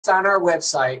on our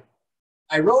website.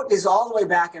 I wrote this all the way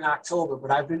back in October,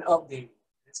 but I've been updating.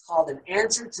 It's called An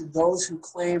Answer to Those Who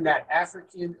Claim That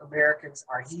African Americans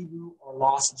Are Hebrew or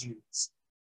Lost Jews.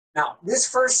 Now, this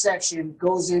first section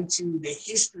goes into the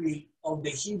history of the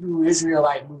Hebrew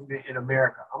Israelite movement in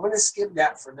America. I'm going to skip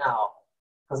that for now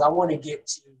because I want to get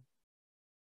to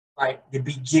the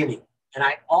beginning. And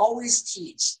I always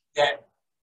teach that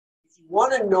if you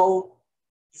want to know,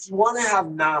 if you want to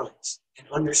have knowledge and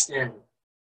understanding,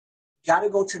 you got to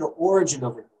go to the origin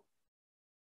of it.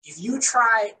 If you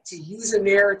try to use a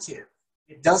narrative,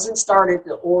 it doesn't start at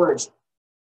the origin,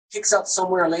 picks up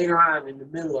somewhere later on in the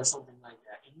middle or something like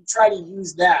that, and you try to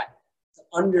use that to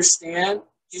understand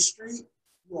history,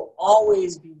 you will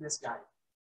always be misguided.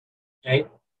 Okay?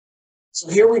 So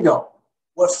here we go.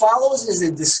 What follows is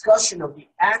a discussion of the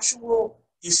actual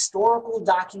historical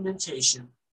documentation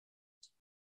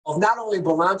of not only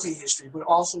Balata history, but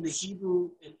also the Hebrew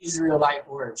and Israelite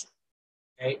origin.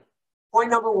 Okay?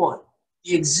 Point number one.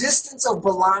 The existence of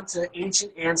Balata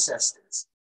ancient ancestors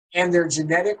and their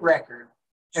genetic record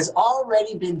has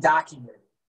already been documented,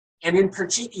 and in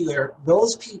particular,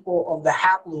 those people of the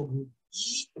haplogroup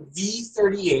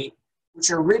EV38,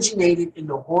 which originated in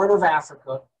the Horn of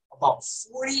Africa about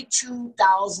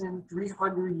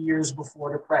 42,300 years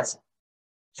before the present.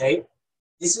 Okay?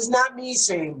 This is not me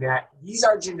saying that. These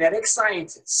are genetic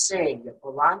scientists saying that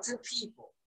Balata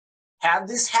people have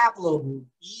this haplogroup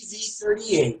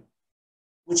EV38,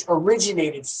 which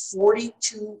originated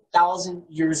 42,000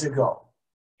 years ago.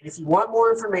 And if you want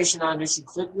more information on this, you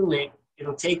click the link.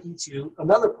 It'll take you to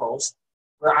another post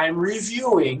where I'm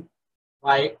reviewing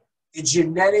the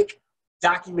genetic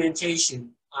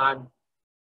documentation on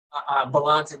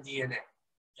Balata DNA.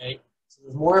 Okay, so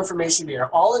there's more information there.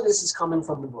 All of this is coming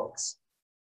from the books.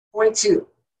 Point two.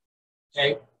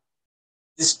 Okay,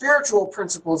 the spiritual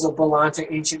principles of Balata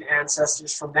ancient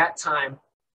ancestors from that time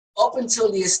up until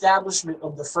the establishment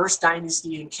of the first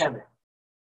dynasty in Kemet.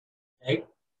 Okay?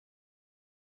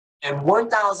 And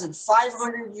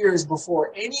 1,500 years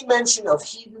before any mention of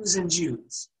Hebrews and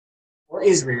Jews or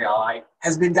Israelite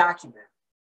has been documented.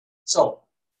 So,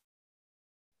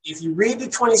 if you read the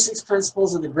 26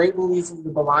 principles of the great belief of the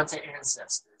Balata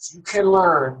ancestors, you can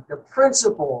learn the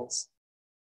principles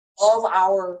of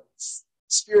our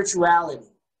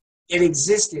spirituality. It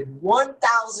existed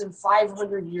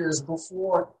 1,500 years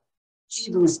before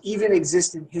Hebrews even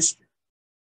exist in history.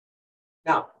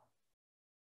 Now,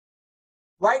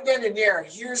 right then and there,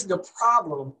 here's the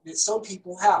problem that some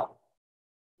people have.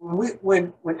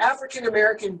 When African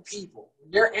American people,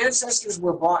 when their ancestors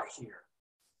were brought here,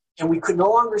 and we could no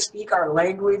longer speak our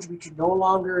language, we could no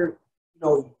longer,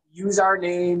 use our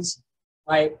names,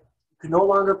 right? We could no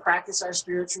longer practice our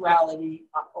spirituality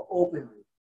openly,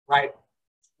 right?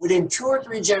 Within 2 or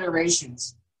 3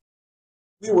 generations,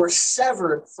 we were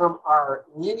severed from our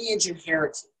lineage and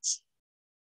heritage,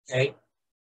 okay?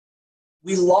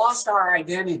 We lost our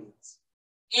identities.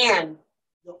 And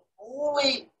the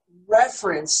only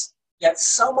reference that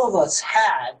some of us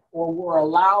had or were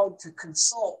allowed to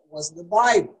consult was the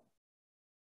Bible.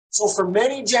 So for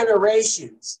many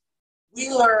generations, we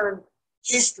learned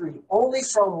history only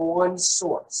from one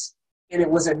source. And it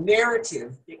was a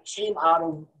narrative that came out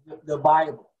of the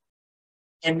Bible.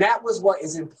 And that was what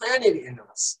is implanted in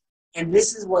us. And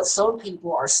this is what some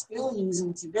people are still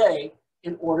using today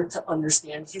in order to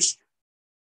understand history.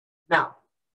 Now,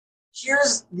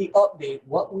 here's the update,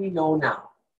 what we know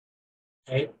now.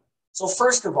 Okay? So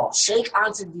first of all, Sheikh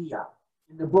Anta Diop,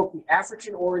 in the book, The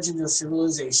African Origins of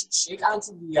Civilization, Sheikh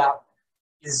Anta Diop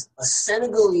is a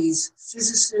Senegalese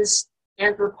physicist,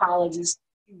 anthropologist.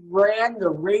 He ran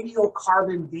the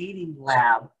radiocarbon dating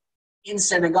lab in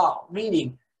Senegal,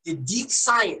 meaning the deep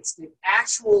science that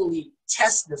actually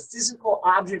tests the physical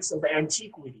objects of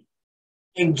antiquity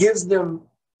and gives them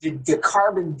the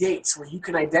carbon dates where you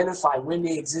can identify when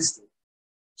they existed.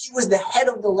 He was the head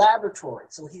of the laboratory,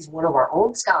 so he's one of our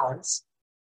own scholars.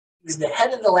 He was the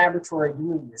head of the laboratory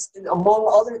doing this. And among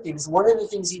other things, one of the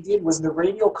things he did was the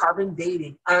radiocarbon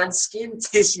dating on skin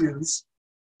tissues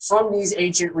from these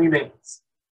ancient remains.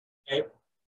 Okay?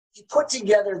 He put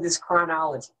together this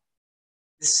chronology,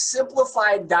 this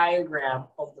simplified diagram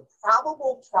of the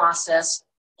probable process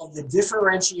of the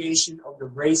differentiation of the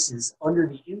races under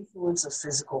the influence of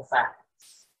physical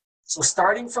factors. So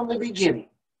starting from the beginning,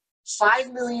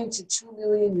 5 million to 2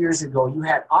 million years ago, you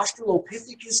had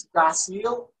Australopithecus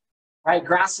gracile, right?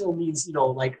 Gracile means,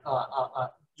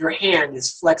 your hand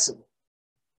is flexible.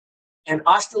 And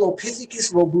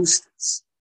Australopithecus robustus,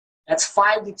 that's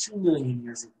 5 to 2 million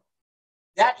years ago.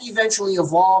 That eventually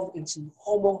evolved into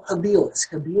Homo habilis.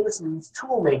 Habilis means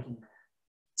tool-making man.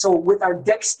 So with our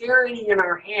dexterity in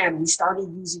our hand, we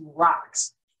started using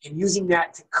rocks and using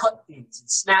that to cut things and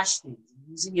smash things, and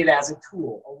using it as a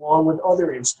tool along with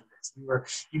other instruments. We were,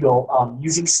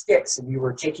 using sticks, and we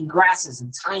were taking grasses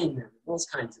and tying them, and those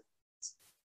kinds of things.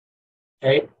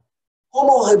 Okay.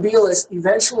 Homo habilis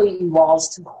eventually evolves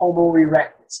to Homo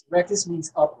erectus. Erectus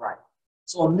means upright.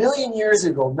 So 1,000,000 years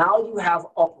ago, now you have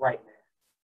upright man.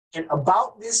 And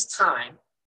about this time,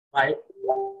 right,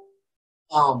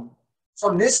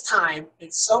 from this time,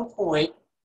 at some point,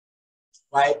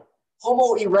 right,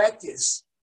 Homo erectus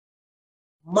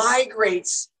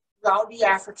migrates throughout the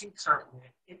African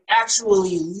continent and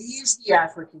actually leaves the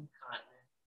African continent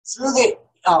through the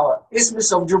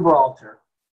Isthmus of Gibraltar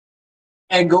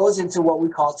and goes into what we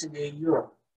call today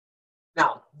Europe.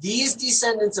 Now, these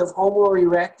descendants of Homo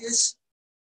erectus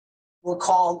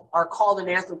are called in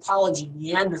anthropology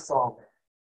Neanderthal men.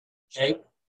 Okay,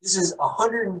 this is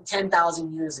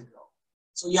 110,000 years ago.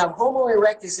 So you have Homo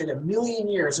erectus at 1,000,000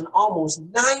 years, and almost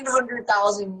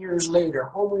 900,000 years later,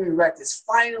 Homo erectus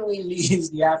finally leaves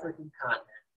the African continent.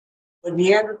 But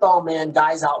Neanderthal man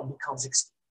dies out and becomes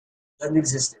extinct. Doesn't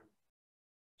exist anymore.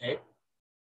 Okay?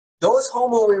 Those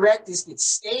Homo erectus that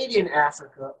stayed in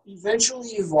Africa eventually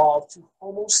evolved to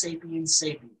Homo sapiens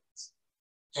sapiens.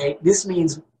 Okay? This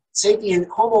means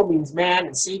Homo means man,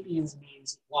 and sapiens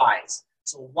means wise.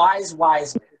 So wise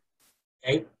man.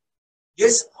 Okay?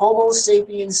 This Homo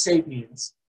sapiens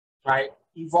sapiens, right,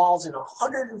 evolves in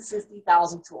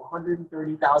 150,000 to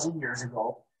 130,000 years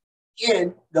ago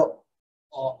in the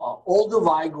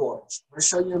Olduvai Gorge. I'm going to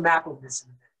show you a map of this in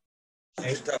a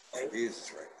minute. Okay?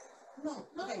 Jesus, right. No.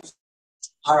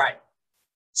 All right.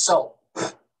 So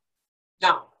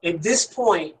now, at this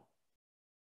point,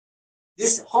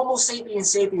 this Homo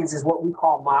sapiens sapiens is what we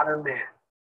call modern man.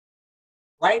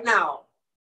 Right now,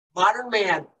 modern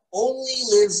man only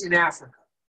lives in Africa.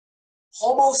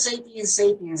 Homo sapiens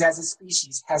sapiens as a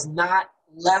species has not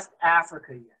left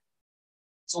Africa yet.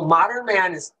 So modern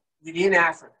man is within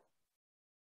Africa.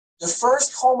 The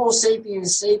first Homo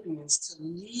sapiens sapiens to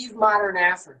leave modern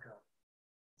Africa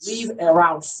leave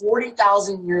around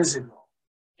 40,000 years ago,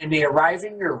 and they arrive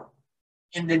in Europe.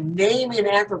 And the name in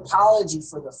anthropology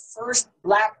for the first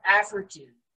Black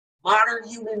African modern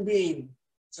human being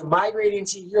to migrate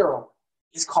into Europe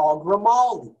is called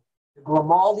Grimaldi, the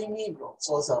Grimaldi Negro.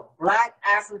 So it's a Black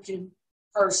African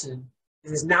person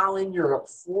that is now in Europe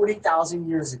 40,000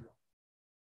 years ago.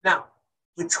 Now,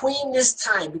 between this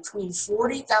time, between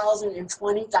 40,000 and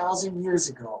 20,000 years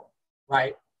ago,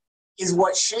 right, is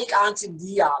what Sheikh Anta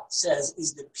Diop says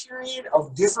is the period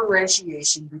of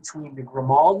differentiation between the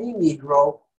Grimaldi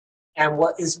Negro and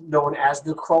what is known as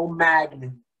the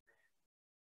Cro-Magnon.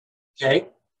 Okay?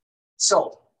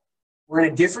 So, we're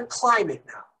in a different climate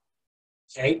now.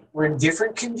 Okay? We're in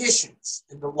different conditions.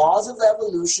 And the laws of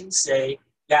evolution say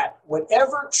that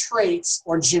whatever traits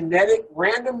or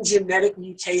random genetic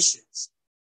mutations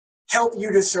help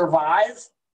you to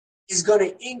survive is going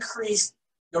to increase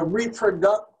the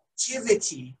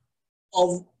reproductivity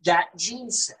of that gene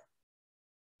set.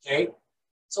 Okay?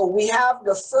 So we have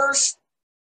the first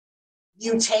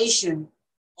mutation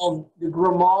of the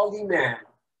Grimaldi man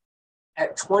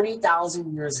at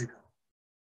 20,000 years ago.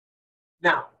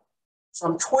 Now,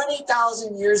 from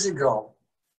 20,000 years ago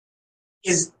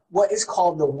is what is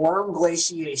called the worm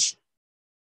glaciation.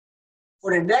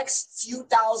 For the next few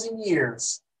thousand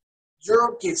years,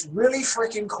 Europe gets really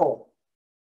freaking cold.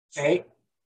 Okay?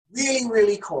 Really,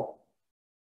 really cold.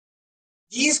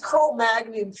 These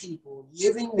Cro-Magnon people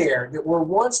living there that were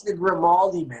once the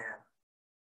Grimaldi man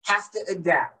have to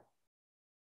adapt.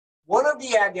 One of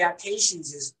the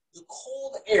adaptations is the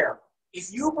cold air.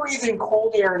 If you breathe in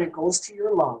cold air and it goes to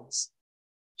your lungs,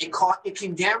 it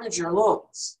can damage your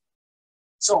lungs.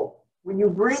 So when you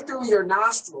breathe through your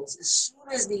nostrils, as soon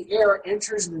as the air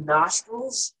enters the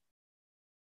nostrils,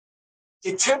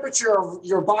 the temperature of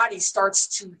your body starts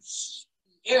to heat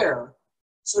the air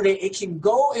so that it can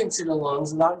go into the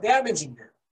lungs without damaging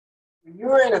them. When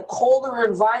you're in a colder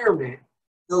environment,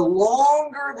 the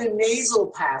longer the nasal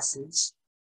passage,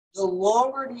 the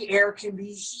longer the air can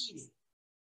be heated.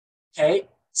 Okay?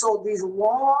 So these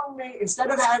long,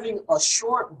 instead of having a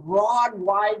short, broad,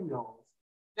 wide nose,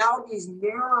 now these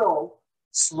narrow,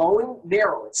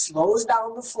 it slows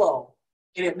down the flow,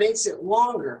 and it makes it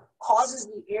longer, causes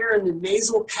the air in the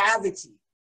nasal cavity,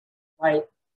 right,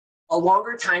 a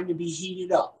longer time to be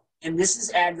heated up. And this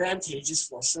is advantageous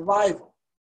for survival.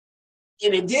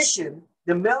 In addition,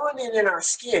 the melanin in our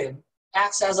skin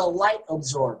acts as a light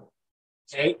absorber.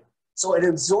 Okay? So it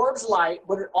absorbs light,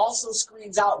 but it also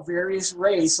screens out various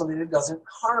rays so that it doesn't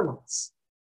harm us.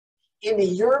 In the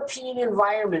European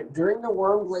environment during the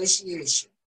worm glaciation,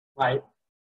 right,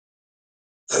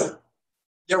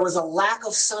 there was a lack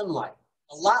of sunlight,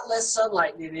 a lot less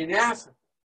sunlight than in Africa.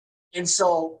 And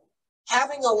so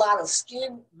having a lot of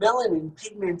skin melanin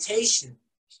pigmentation,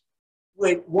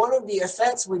 one of the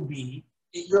effects would be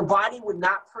that your body would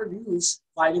not produce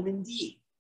vitamin D.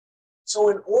 So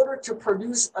in order to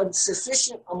produce a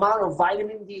sufficient amount of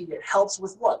vitamin D that helps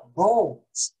with what?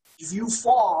 Bones. If you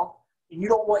fall and you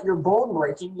don't want your bone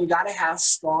breaking, you got to have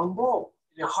strong bone.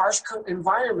 In a harsh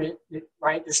environment,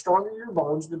 right, the stronger your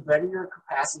bones, the better your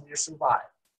capacity to survive.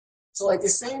 So at the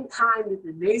same time that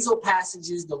the nasal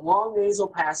passages, the long nasal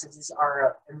passages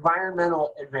are an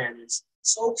environmental advantage,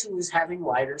 so too is having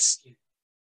lighter skin.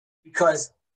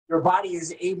 Because your body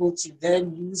is able to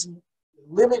then use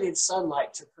limited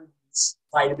sunlight to produce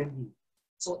vitamin D.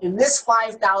 So in this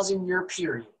 5,000 year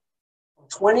period, from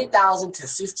 20,000 to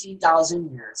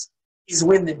 15,000 years, is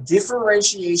when the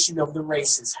differentiation of the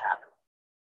races happen.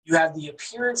 You have the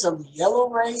appearance of the yellow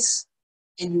race,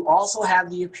 and you also have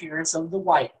the appearance of the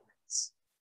white race.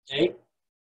 Okay?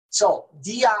 So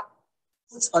Diop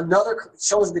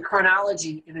shows the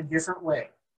chronology in a different way.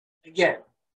 Again,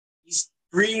 these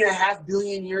 3.5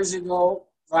 billion years ago,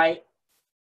 right?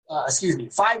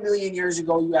 5 million years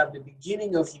ago, you have the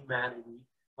beginning of humanity,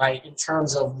 right? In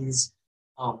terms of these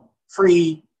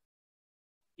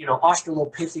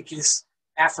Australopithecus,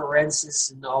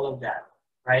 Afarensis, and all of that,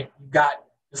 right? You've got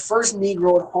the first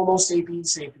Negro, Homo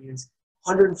sapiens sapiens,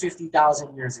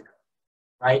 150,000 years ago,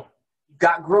 right? You've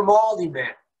got Grimaldi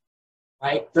man,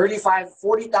 right?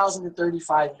 40,000 to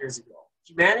 35 years ago.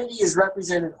 Humanity is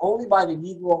represented only by the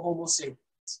Negro Homo sapiens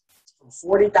from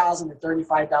 40,000 to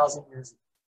 35,000 years ago.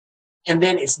 And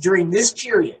then it's during this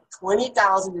period,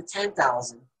 20,000 to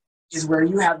 10,000, is where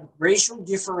you have racial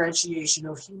differentiation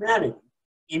of humanity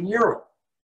in Europe.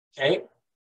 Okay?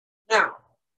 Now,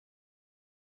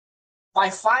 by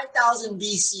 5,000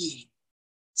 BC,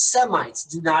 Semites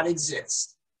do not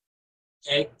exist.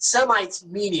 Okay? Semites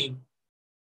meaning,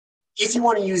 if you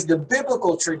want to use the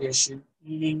biblical tradition,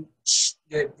 meaning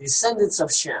the descendants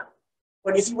of Shem.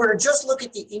 But if you were to just look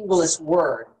at the English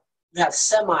word, you have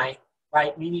semi,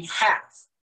 right, meaning half.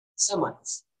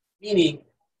 Semites, meaning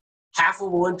half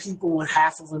of one people and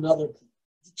half of another people.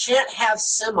 You can't have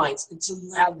Semites until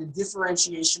you have the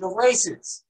differentiation of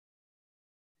races.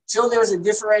 Until there's a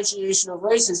differentiation of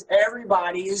races,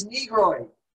 everybody is Negroid.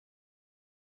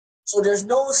 So there's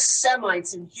no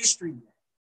Semites in history yet,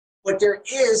 but there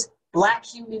is black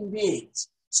human beings.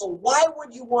 So why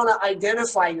would you want to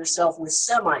identify yourself with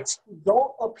Semites who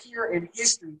don't appear in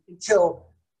history until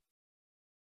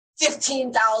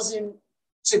 15,000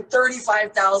 to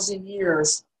 35,000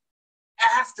 years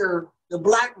after the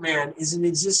black man is in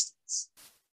existence?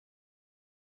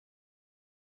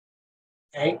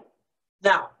 Okay?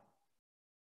 Now,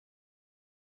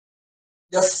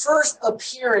 the first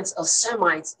appearance of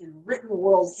Semites in written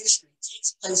world history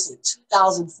takes place in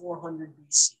 2400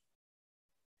 BC.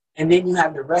 And then you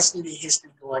have the rest of the history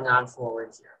going on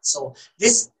forward here. So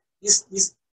this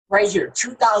right here,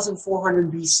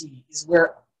 2400 BC, is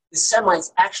where the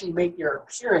Semites actually make their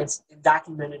appearance in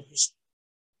documented history.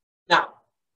 Now,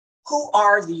 who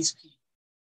are these people?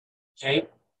 Okay,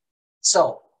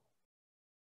 so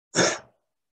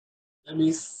let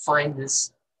me find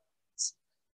this.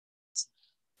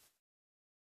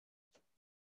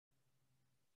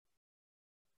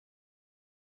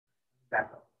 Back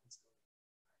up.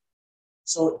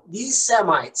 So these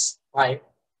Semites, right?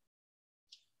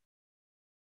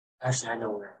 Actually, I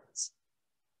know where it is.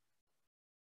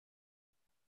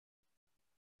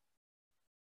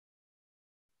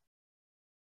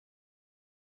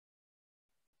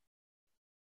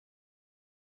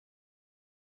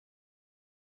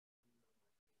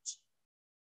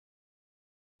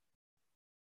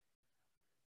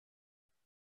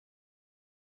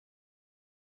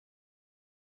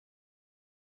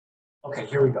 Okay,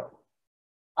 here we go.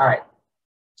 All right.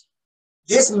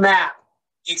 This map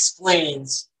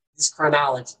explains this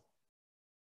chronology.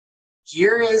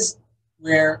 Here is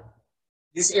where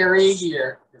this area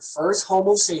here, the first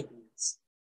Homo sapiens,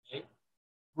 okay?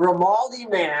 Grimaldi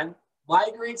man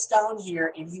migrates down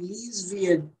here and he leaves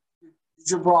via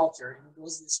Gibraltar and he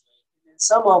goes this way. And then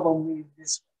some of them leave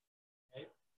this way. Okay?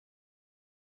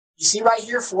 You see right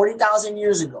here, 40,000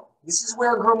 years ago. This is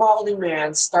where Grimaldi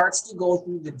man starts to go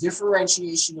through the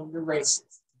differentiation of the races.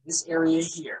 This area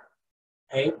here.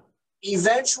 Okay?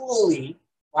 Eventually,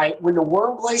 right, when the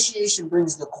warm glaciation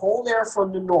brings the cold air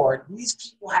from the north, these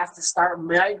people have to start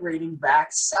migrating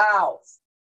back south.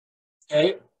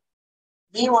 Okay?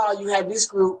 Meanwhile, you had this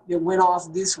group that went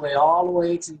off this way, all the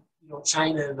way to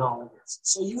China and all of this.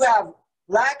 So you have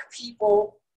black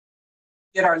people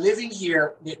that are living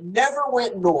here that never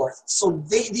went north. So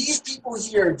these people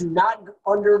here do not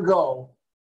undergo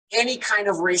any kind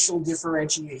of racial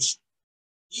differentiation.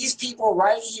 These people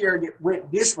right here that went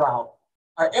this route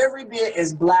are every bit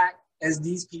as black as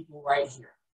these people right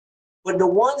here. But the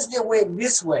ones that went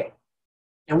this way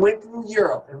and went through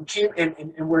Europe and came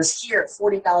and was here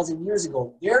 40,000 years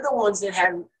ago, they're the ones that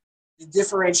had the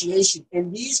differentiation.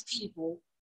 And these people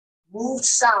moved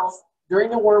south during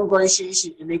the Warm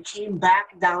Glaciation, and they came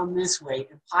back down this way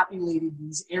and populated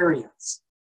these areas.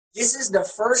 This is the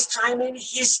first time in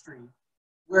history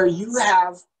where you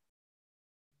have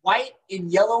white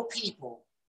and yellow people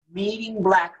meeting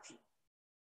black people.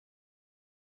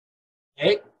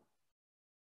 Okay?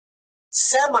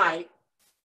 Semite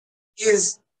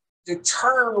is the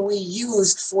term we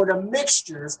used for the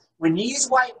mixtures when these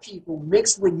white people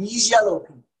mixed with these yellow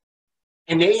people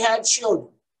and they had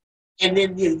children. And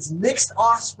then these mixed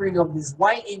offspring of these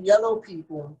white and yellow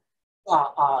people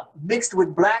mixed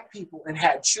with black people and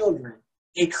had children.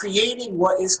 They created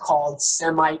what is called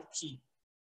Semite people.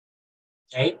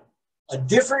 Okay? A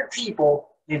different people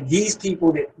than these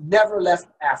people that never left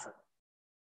Africa.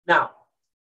 Now,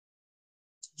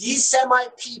 these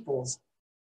Semite peoples,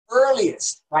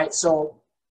 earliest, right? So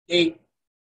they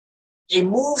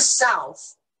move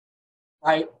south,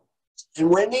 right? And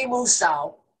when they move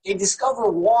south, they discover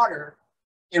water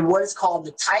in what is called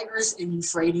the Tigris and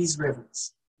Euphrates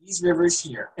rivers, these rivers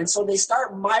here. And so they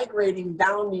start migrating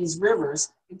down these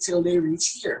rivers until they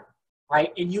reach here,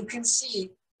 right? And you can see,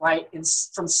 right,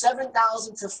 from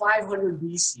 7,000 to 500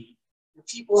 BC, the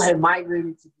people had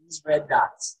migrated to these red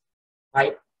dots,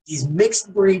 right? These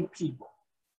mixed breed people,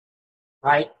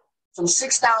 right? From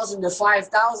 6,000 to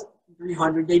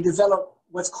 5,300, they developed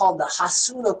what's called the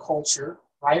Hasuna culture,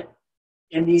 right?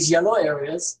 In these yellow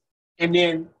areas. And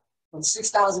then from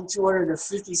 6,200 to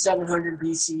 5,700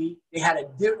 BC, they had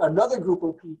another group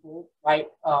of people, right,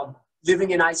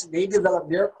 living in Iceland. They developed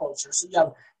their culture. So you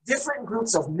have different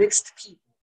groups of mixed people,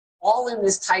 all in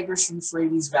this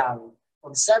Tigris-Euphrates Valley,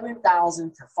 from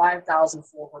 7,000 to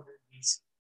 5,400 BC.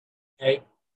 Okay.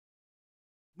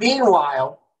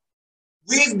 Meanwhile,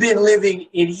 we've been living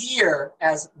in here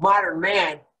as modern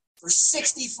man for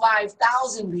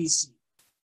 65,000 BC.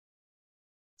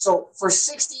 So for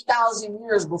 60,000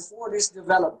 years before this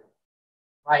development,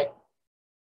 right,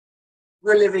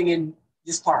 we're living in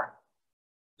this part,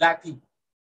 black people.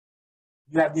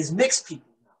 You have these mixed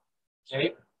people now,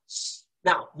 okay?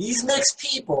 Now, these mixed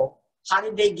people, how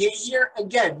did they get here?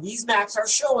 Again, these maps are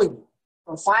showing you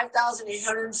from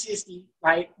 5,850,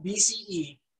 right,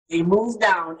 BCE, they move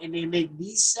down and they make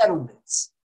these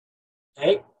settlements,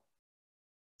 okay?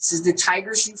 This is the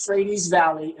Tigris-Euphrates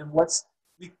Valley and what's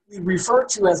we refer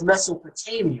to as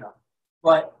Mesopotamia,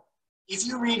 but if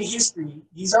you read history,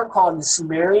 these are called the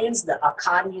Sumerians, the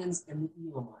Akkadians, and the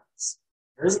Elamites.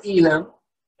 There's Elam,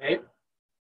 okay?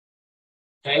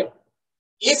 Okay?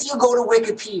 If you go to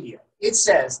Wikipedia, it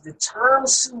says the term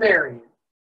Sumerian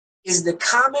is the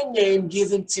common name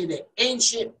given to the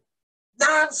ancient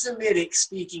non-Semitic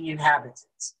speaking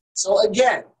inhabitants. So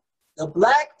again, the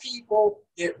black people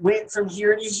that went from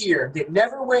here to here, that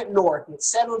never went north, that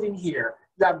settled in here,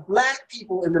 you have black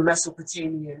people in the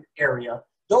Mesopotamian area.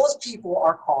 Those people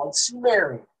are called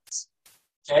Sumerians,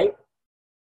 okay?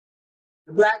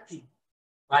 The black people,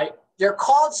 right? They're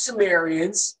called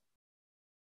Sumerians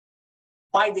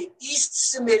by the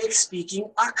East Semitic speaking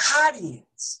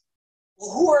Akkadians.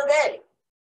 Well, who are they?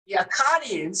 The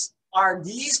Akkadians are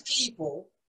these people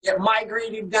that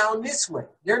migrated down this way.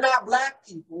 They're not black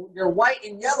people, they're white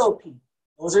and yellow people.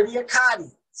 Those are the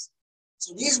Akkadians.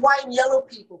 So these white and yellow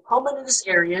people come into this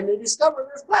area and they discover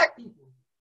there's black people.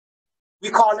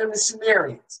 We call them the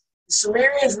Sumerians. The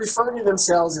Sumerians refer to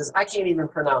themselves as, I can't even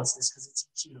pronounce this because it's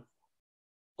beautiful,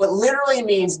 but literally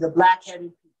means the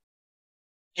black-headed people.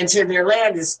 And to their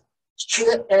land is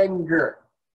Ch'enger,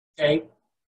 okay?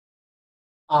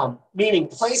 Meaning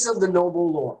place of the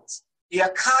noble lords. The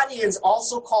Akkadians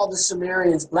also call the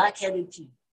Sumerians black-headed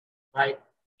people, right?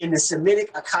 In the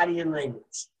Semitic Akkadian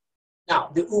language.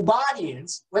 Now, the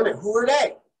Ubadians, wait a minute, who are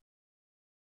they?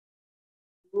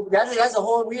 That's a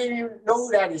whole, we didn't even know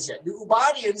who that is yet. The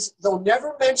Ubadians, though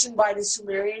never mentioned by the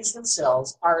Sumerians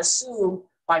themselves, are assumed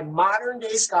by modern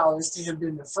day scholars to have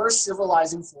been the first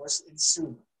civilizing force in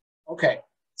Sumer. Okay,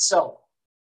 so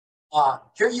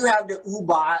here you have the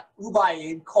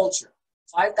Ubaid culture,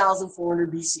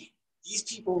 5,400 BC. These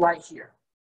people right here.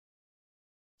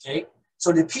 Okay,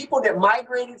 so the people that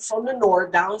migrated from the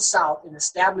north down south and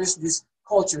established this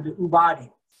culture, the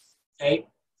Ubadians. Okay,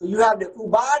 so you have the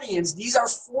Ubadians, these are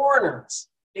foreigners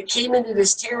that came into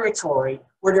this territory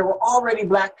where there were already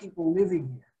black people living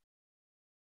here.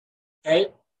 Okay?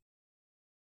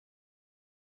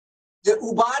 The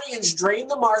Ubadians drained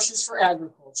the marshes for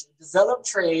agriculture, developed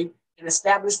trade, and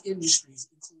established industries,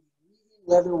 including weaving,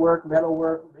 leatherwork,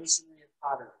 metalwork, masonry, and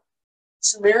pottery.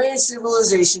 Sumerian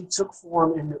civilization took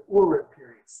form in the Uruk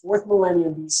period, 4th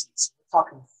millennium BC. So we're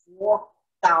talking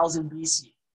 4000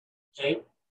 BC. Okay?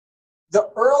 The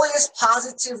earliest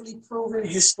positively proven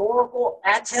historical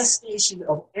attestation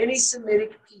of any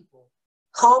Semitic people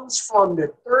comes from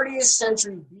the 30th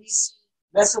century BC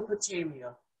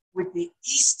Mesopotamia with the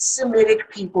East Semitic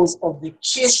peoples of the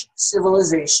Kish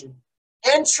civilization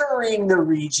entering the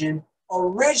region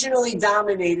originally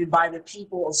dominated by the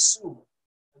people of Sumer.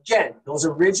 Again, those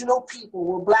original people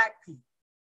were black people,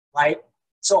 right?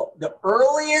 So the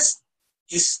earliest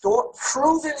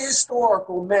proven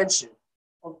historical mention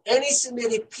of any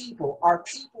Semitic people are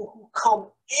people who come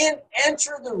in,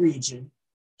 enter the region,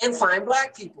 and find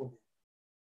black people.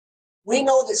 We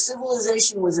know that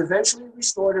civilization was eventually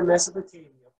restored in Mesopotamia,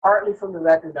 partly from the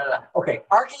record. Okay,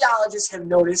 archaeologists have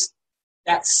noticed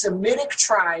that Semitic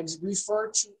tribes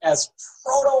referred to as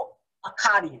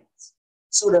Proto-Akkadians.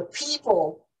 So the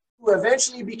people who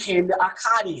eventually became the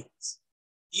Akkadians.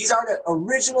 These are the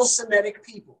original Semitic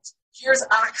peoples. Here's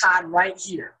Akkad right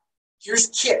here. Here's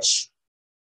Kish.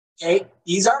 Okay,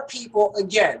 these are people,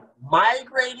 again,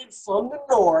 migrated from the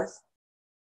north,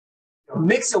 a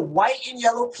mix of white and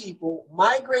yellow people,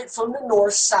 migrate from the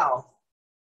north, south,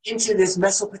 into this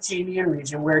Mesopotamian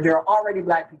region where there are already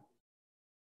black people.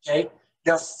 Okay,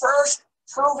 the first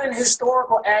proven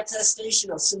historical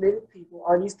attestation of Semitic people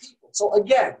are these people. So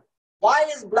again, why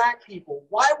is black people,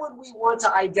 why would we want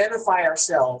to identify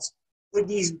ourselves with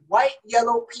these white,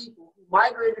 yellow people who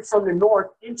migrated from the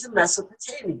north into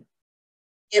Mesopotamia?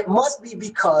 It must be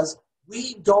because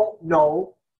we don't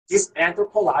know this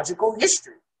anthropological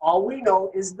history. All we know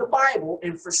is the Bible,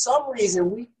 and for some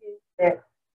reason we think that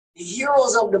the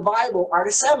heroes of the Bible are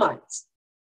the Semites.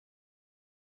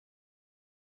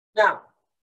 Now,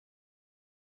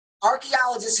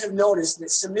 archaeologists have noticed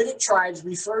that Semitic tribes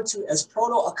referred to as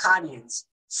Proto-Akkadians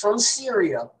from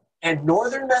Syria and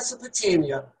northern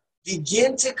Mesopotamia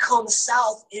begin to come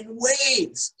south in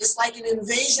waves. It's like an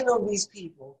invasion of these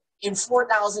people in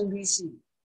 4000 BC.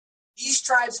 These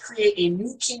tribes create a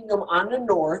new kingdom on the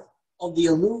north of the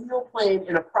alluvial plain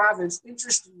in a province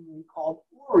interestingly called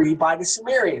Uri by the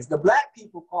Sumerians. The black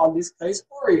people called this place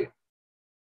Uri,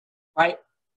 right?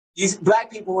 These black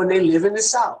people when they live in the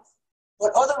south,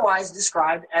 but otherwise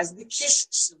described as the Kish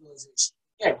civilization.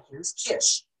 Again, here's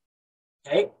Kish,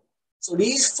 okay? So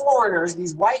these foreigners,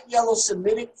 these white, yellow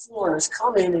Semitic foreigners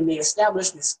come in and they establish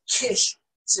this Kish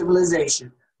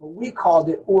civilization, but we called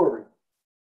it Uri,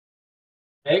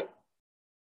 okay?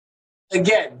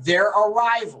 Again, their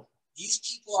arrival. These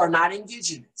people are not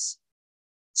indigenous.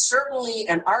 Certainly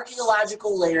an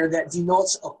archaeological layer that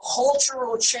denotes a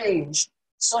cultural change,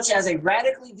 such as a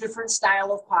radically different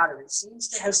style of pottery, seems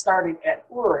to have started at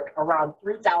Uruk around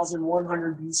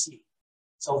 3100 BC.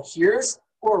 So here's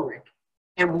Uruk.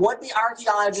 And what the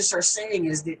archaeologists are saying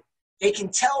is that they can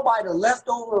tell by the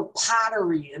leftover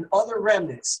pottery and other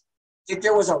remnants that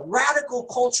there was a radical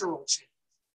cultural change.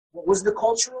 What was the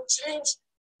cultural change?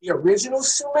 The original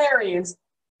Sumerians,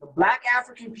 the black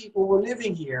African people were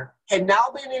living here, had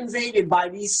now been invaded by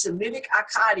these Semitic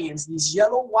Akkadians, these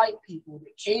yellow-white people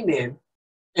that came in,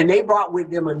 and they brought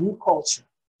with them a new culture.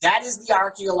 That is the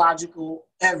archaeological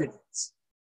evidence.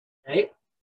 Okay?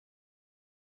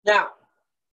 Now,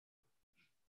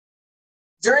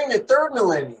 during the 3rd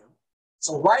millennium,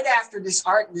 so right after this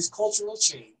cultural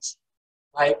change,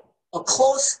 right, a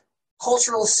close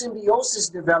cultural symbiosis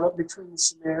developed between the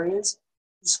Sumerians,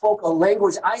 who spoke a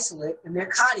language isolate, and the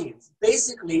Akkadians.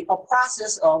 Basically, a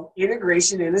process of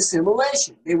integration and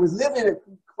assimilation. They were living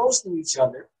close to each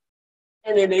other,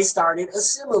 and then they started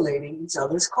assimilating each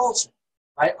other's culture,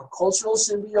 right? A cultural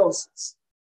symbiosis,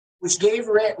 which gave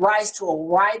rise to a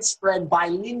widespread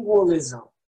bilingualism,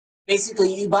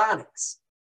 basically Ebonics,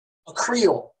 a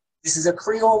Creole. This is a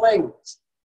Creole language.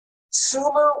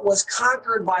 Sumer was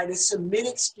conquered by the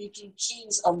Semitic-speaking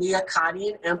kings of the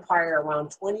Akkadian Empire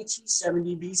around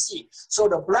 2270 BC. So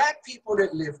the black people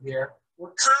that lived there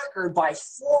were conquered by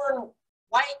foreign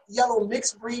white, yellow,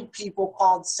 mixed breed people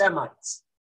called Semites.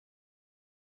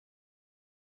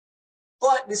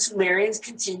 But the Sumerians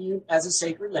continued as a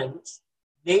sacred language.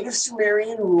 Native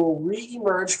Sumerian rule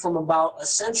re-emerged from about a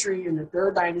century in the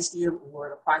 3rd dynasty of Ur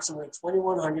at approximately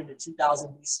 2100 to 2000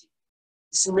 BC.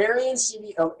 The Sumerian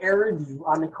city of Eridu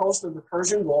on the coast of the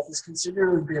Persian Gulf is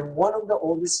considered to have been one of the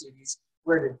oldest cities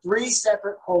where the 3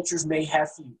 separate cultures may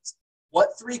have fused.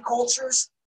 What 3 cultures?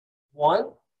 1,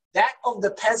 that of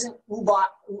the peasant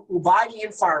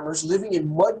Ubaidian farmers living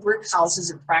in mud brick houses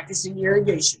and practicing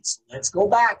irrigation. So let's go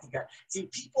back. See,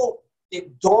 people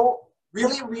that don't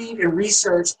really read and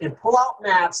research and pull out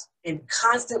maps and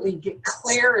constantly get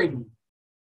clarity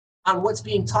on what's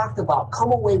being talked about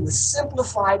come away with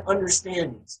simplified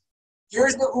understandings.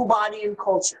 Here's the Ubaidian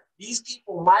culture. These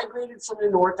people migrated from the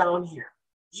north down here.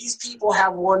 These people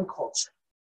have one culture.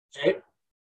 Okay?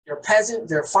 They're peasant,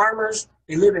 they're farmers,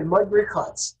 they live in mud brick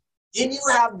huts. Then you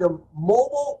have the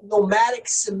mobile, nomadic,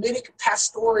 Semitic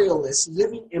pastoralists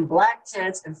living in black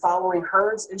tents and following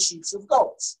herds and sheep of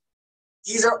goats.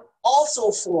 These are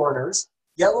also foreigners,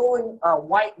 yellow and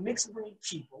white mixed breed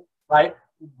people, right,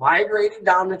 who migrated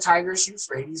down the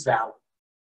Tigris-Euphrates Valley.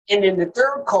 And then the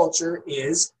third culture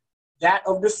is that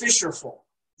of the fisher folk,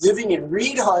 living in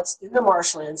reed huts in the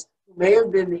marshlands, who may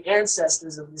have been the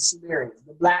ancestors of the Sumerians,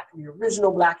 the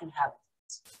original black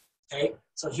inhabitants. Okay,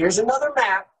 so here's another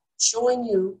map showing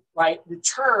you, right, the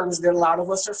terms that a lot of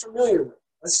us are familiar with: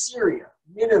 Assyria,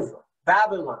 Nineveh,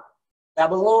 Babylon,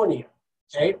 Babylonia,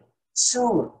 okay,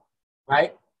 Sumer,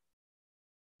 right?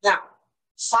 Now,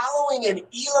 following an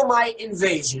Elamite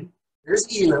invasion, here's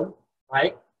Elam,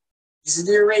 right? This is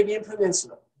the Arabian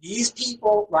Peninsula. These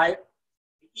people, right,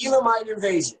 the Elamite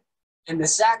invasion and the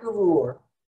sack of Ur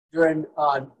during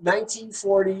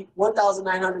 1940,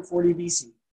 1940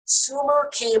 BC, Sumer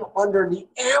came under the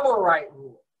Amorite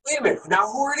rule. Wait a minute, now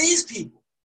who are these people?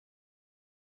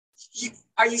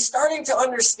 Are you starting to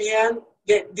understand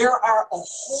that there are a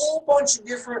whole bunch of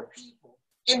different people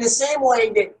in the same way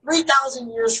that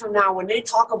 3,000 years from now, when they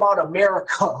talk about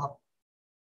America,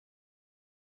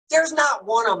 there's not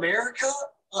one America,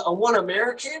 one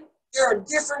American. There are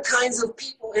different kinds of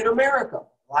people in America,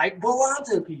 like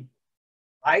Balata people,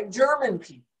 like German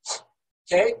people,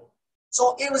 okay?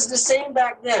 So it was the same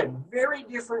back then, very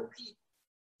different people.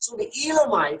 So the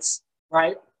Elamites,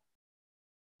 right,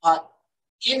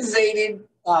 invaded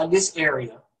this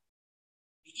area.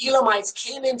 The Elamites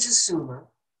came into Sumer,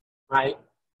 right,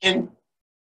 and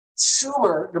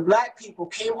Sumer, the black people,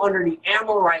 came under the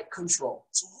Amorite control.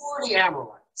 So who are the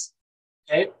Amorites?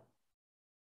 Okay?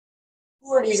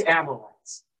 Who are these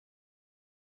Amorites?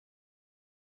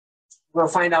 We're going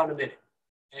to find out in a minute.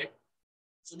 Okay?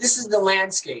 So this is the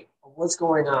landscape of what's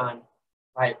going on,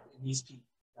 right, in these people.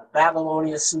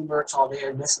 Babylonia, Sumer,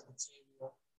 Chaldea,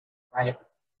 Mesopotamia, right?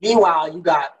 Meanwhile, you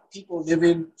got people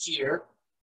living here,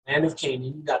 land of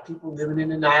Canaan. You got people living in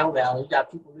the Nile Valley. You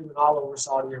got people living all over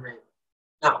Saudi Arabia.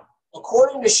 Now,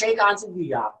 according to Sheikh Anta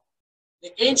Diop,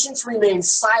 the ancients remained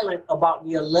silent about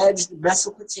the alleged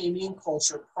Mesopotamian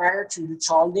culture prior to the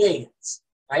Chaldeans,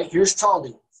 right? Here's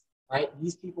Chaldeans, right?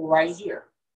 These people right here.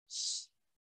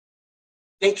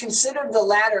 They considered the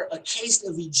latter a case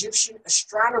of Egyptian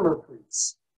astronomer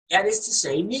priests, that is to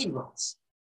say, Negroes,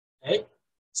 okay?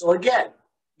 So again,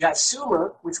 you got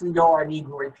Sumer, which we know are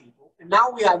Negroid people, and now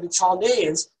we have the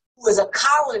Chaldeans, who is a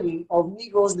colony of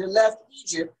Negroes that left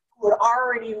Egypt, who had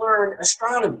already learned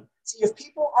astronomy. See, if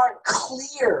people aren't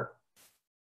clear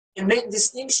and make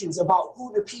distinctions about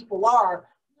who the people are,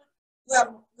 you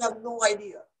have no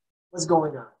idea what's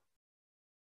going on.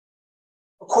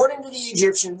 According to the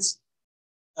Egyptians,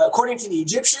 according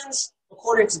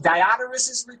to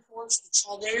Diodorus' reports, the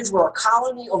Chaldeans were a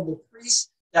colony of the priests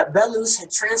that Belus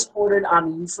had transported on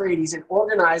the Euphrates and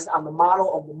organized on the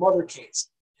model of the mother case.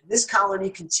 And this colony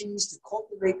continues to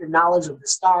cultivate the knowledge of the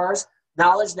stars,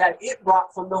 knowledge that it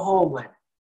brought from the homeland.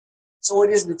 So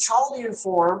it is the Chaldean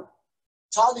form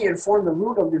the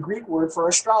root of the Greek word for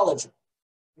astrologer.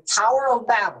 The Tower of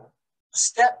Babel, a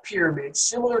step pyramid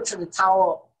similar to the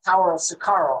Tower of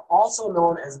Saqqara, also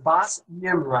known as Bas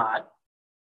Nimrod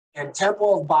and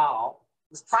Temple of Baal,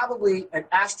 was probably an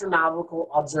astronomical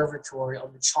observatory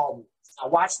of the Chaldeans. Now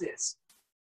watch this.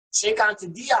 Sheikh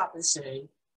Anta Diop is saying,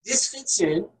 this fits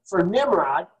in for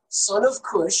Nimrod, son of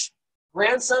Cush,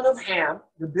 grandson of Ham,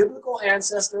 the biblical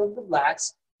ancestor of the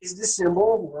blacks, is the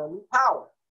symbol of worldly power.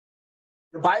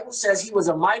 The Bible says he was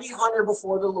a mighty hunter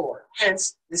before the Lord.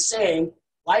 Hence, the saying,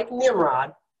 like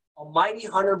Nimrod, a mighty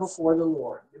hunter before the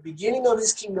Lord. The beginning of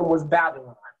his kingdom was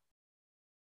Babylon,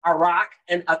 Iraq,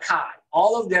 and Akkad,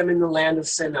 all of them in the land of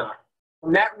Sennaar.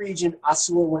 From that region,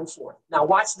 Assur went forth. Now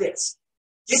watch this.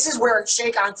 This is where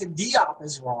Sheikh Anta Diop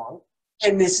is wrong,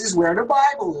 and this is where the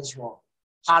Bible is wrong.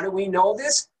 How do we know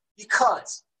this?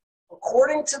 Because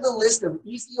according to the list of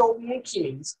Ethiopian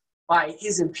kings by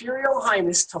His Imperial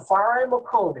Highness Tafari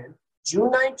Makonnen,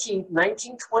 June 19,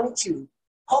 1922,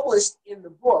 published in the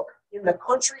book In the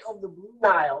Country of the Blue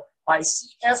Nile by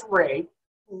C.F. Ray,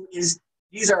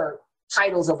 these are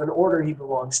titles of an order he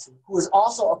belongs to, who is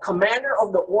also a commander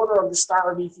of the Order of the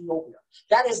Star of Ethiopia.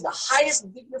 That is the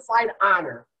highest dignified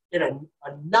honor that a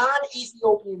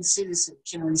non-Ethiopian citizen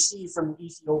can receive from the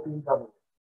Ethiopian government.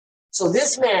 So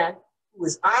this man, who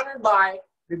is honored by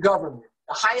the government,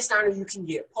 the highest honor you can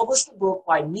get, published a book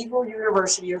by Negro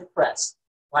University of Press,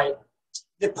 right,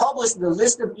 that published the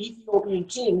list of Ethiopian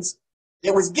kings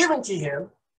that was given to him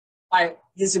by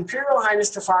His Imperial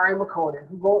Highness Tafari Makonnen,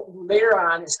 who later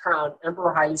on is crowned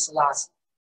Emperor Haile Selassie.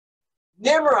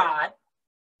 Nimrod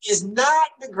is not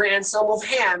the grandson of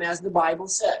Ham, as the Bible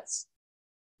says.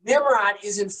 Nimrod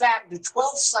is in fact the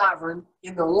 12th sovereign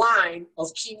in the line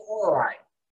of King Ori,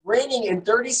 reigning in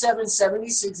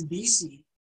 3776 BC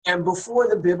and before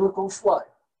the biblical flood.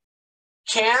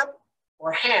 Cam,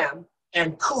 or Ham,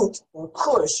 and Kut, or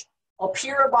Cush,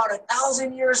 appear about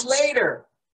 1,000 years later.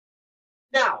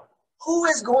 Now, who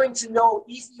is going to know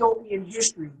Ethiopian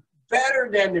history better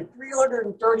than the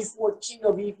 334th king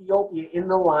of Ethiopia in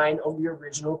the line of the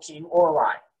original King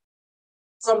Ori?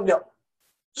 From the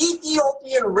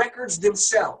Ethiopian records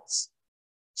themselves,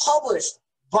 published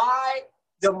by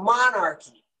the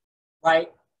monarchy,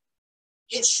 right,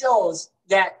 it shows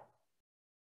that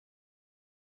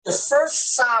the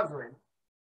first sovereign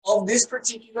of this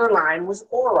particular line was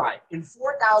Ori in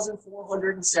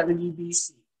 4470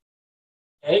 BC.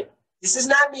 Okay? This is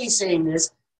not me saying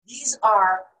this. These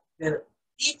are the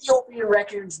Ethiopian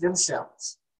records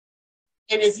themselves.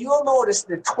 And if you'll notice,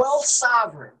 the 12th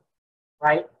sovereign,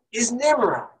 right, is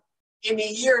Nimrod in the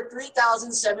year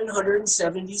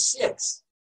 3776.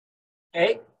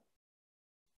 Okay?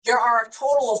 There are a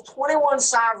total of 21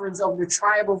 sovereigns of the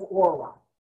tribe of Ori,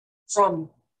 from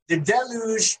the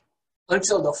deluge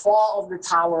until the fall of the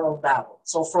Tower of Babel.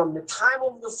 So from the time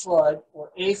of the flood,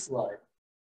 or a flood,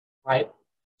 right,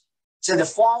 to the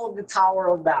fall of the Tower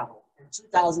of Babel in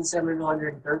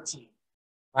 2713,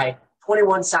 right,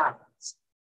 21 sovereigns.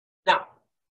 Now,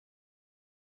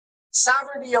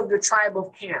 sovereignty of the tribe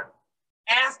of Cam.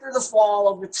 After the fall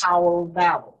of the Tower of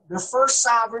Babel, the first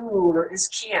sovereign ruler is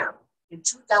Cam in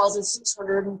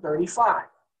 2635.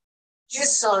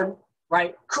 His son,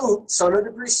 right, Kut, son of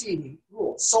the preceding,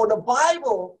 rules. So the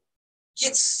Bible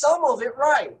gets some of it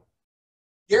right.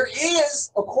 There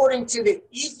is, according to the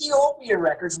Ethiopian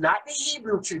records, not the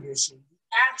Hebrew tradition, the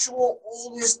actual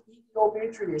oldest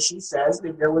Ethiopian tradition says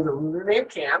that there was a ruler named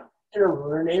Cam and a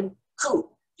ruler named Kut.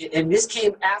 And this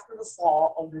came after the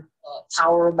fall of the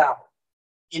Tower of Babel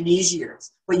in these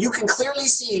years. But you can clearly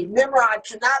see Nimrod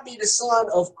cannot be the son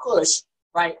of Cush,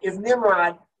 right, if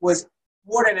Nimrod was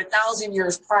more than 1,000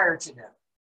 years prior to them.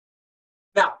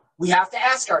 Now, we have to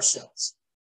ask ourselves,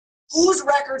 whose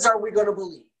records are we going to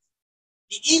believe?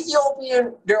 The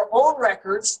Ethiopian, their own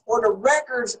records, or the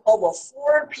records of a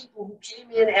foreign people who came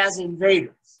in as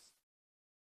invaders?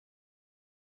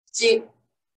 See,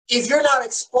 if you're not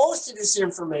exposed to this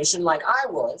information like I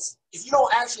was, if you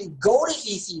don't actually go to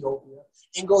Ethiopia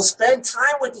and go spend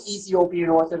time with the Ethiopian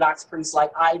Orthodox priests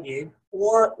like I did,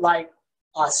 or like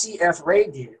C.F. Ray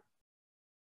did,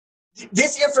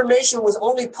 this information was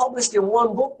only published in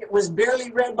one book that was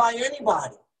barely read by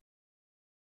anybody.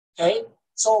 Okay?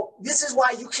 So this is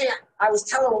why you can't, I was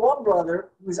telling one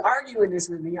brother who was arguing this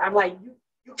with me, I'm like,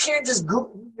 you can't just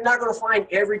Google, you're not going to find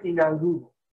everything on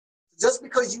Google. Just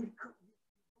because you couldn't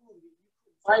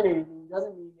find anything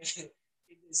doesn't mean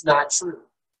it's not true.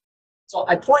 So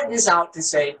I point this out to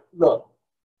say, look,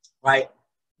 right,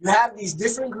 you have these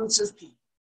different groups of people,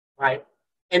 right,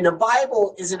 and the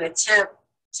Bible is an attempt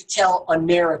to tell a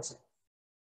narrative,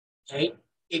 okay?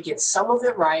 It gets some of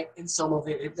it right and some of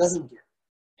it doesn't get.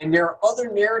 And there are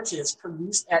other narratives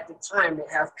produced at the time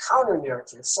that have counter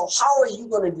narratives. So how are you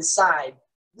going to decide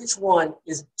which one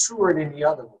is truer than the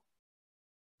other one?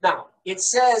 Now, it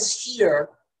says here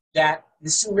that the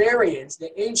Sumerians,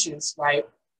 the ancients, right,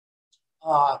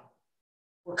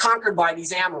 were conquered by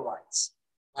these Amorites,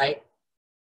 right?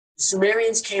 The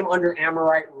Sumerians came under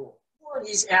Amorite rule. Who are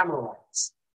these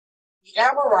Amorites? The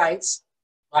Amorites,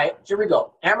 right, here we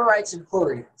go, Amorites and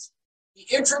Hurrians. The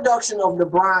introduction of the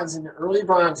bronze in the early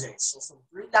Bronze Age, so from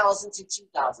 3000 to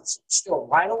 2000, so still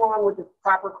right along with the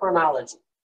proper chronology,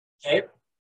 okay,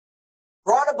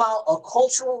 brought about a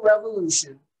cultural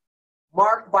revolution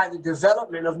marked by the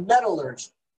development of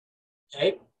metallurgy,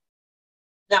 okay?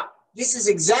 Now, this is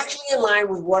exactly in line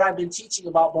with what I've been teaching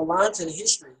about Balata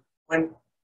history when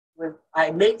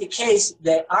I make the case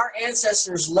that our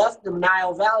ancestors left the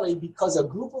Nile Valley because a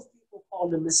group of people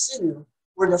called the Messinu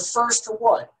were the first to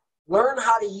what? Learn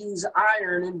how to use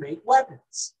iron and make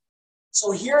weapons.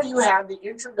 So here you have the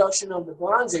introduction of the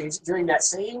Bronze Age during that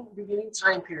same beginning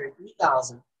time period,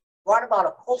 3000, brought about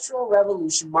a cultural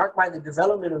revolution marked by the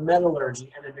development of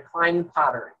metallurgy and a decline in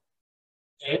pottery.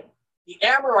 Okay? The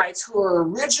Amorites, who were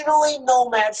originally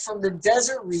nomads from the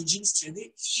desert regions to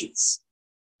the east.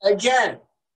 Again,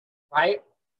 right?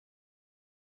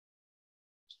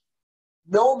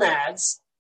 Nomads,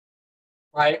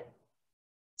 right?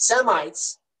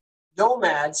 Semites,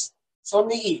 nomads from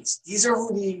the east. These are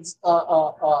who these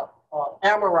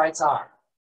Amorites are,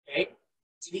 okay?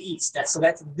 To the east. So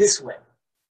that's this way.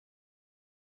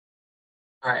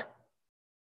 All right.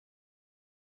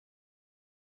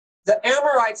 The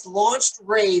Amorites launched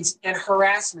raids and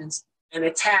harassments and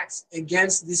attacks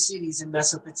against the cities in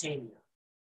Mesopotamia.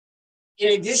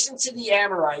 In addition to the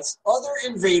Amorites, other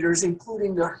invaders,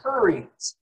 including the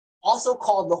Hurrians, also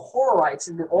called the Horites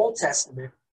in the Old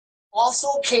Testament, also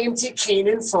came to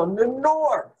Canaan from the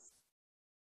north.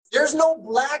 There's no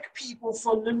black people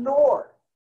from the north.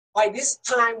 By this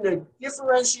time, the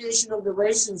differentiation of the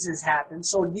races has happened.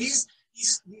 So these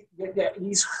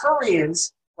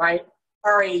Hurrians, right,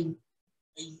 are a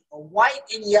white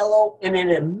and yellow, and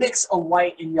then a mix of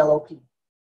white and yellow people,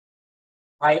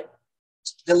 right?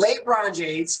 The late Bronze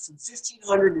Age, from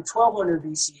 1500 to 1200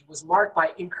 BC, was marked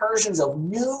by incursions of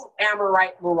new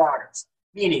Amorite marauders,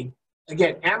 meaning,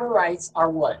 again, Amorites are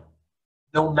what?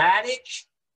 Nomadic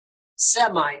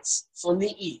Semites from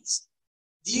the east.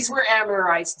 These were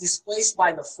Amorites displaced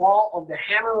by the fall of the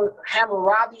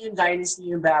Hammurabian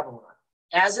dynasty in Babylon.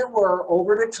 As it were,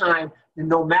 over the time, the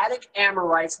nomadic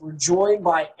Amorites were joined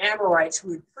by Amorites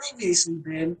who had previously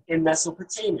been in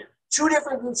Mesopotamia. Two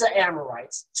different groups of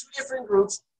Amorites, two different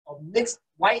groups of mixed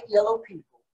white-yellow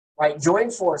people, right,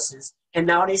 joined forces, and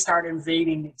now they start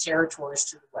invading the territories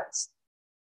to the west.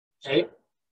 Okay?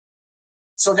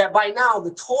 So that by now,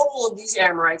 the total of these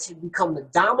Amorites had become the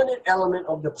dominant element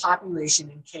of the population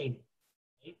in Canaan.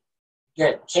 Okay?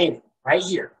 Again, Canaan, right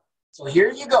here. So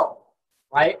here you go,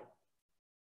 right?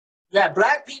 You had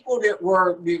black people that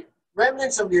were the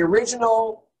remnants of the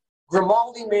original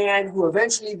Grimaldi man who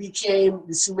eventually became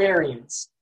the Sumerians.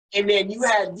 And then you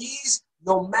had these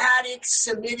nomadic,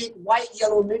 Semitic, white,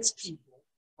 yellow mixed people,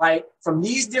 right, from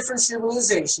these different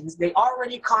civilizations. They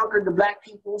already conquered the black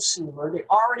people of Sumer. They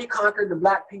already conquered the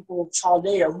black people of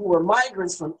Chaldea, who were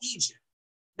migrants from Egypt.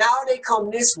 Now they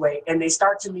come this way and they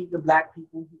start to meet the black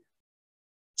people here.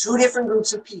 Two different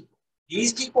groups of people.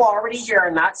 These people already here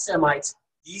are not Semites.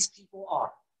 These people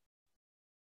are.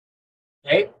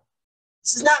 Okay?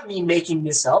 This is not me making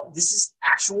this up. This is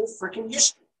actual freaking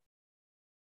history.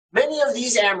 Many of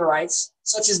these Amorites,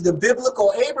 such as the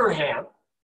biblical Abraham,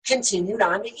 continued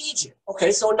on to Egypt.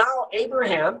 Okay, so now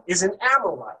Abraham is an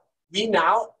Amorite. We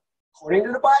now, according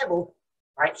to the Bible,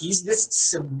 right, he's this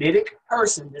Semitic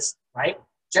person, this, right?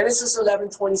 Genesis 11,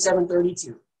 27,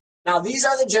 32. Now, these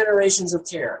are the generations of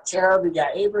Terah. Terah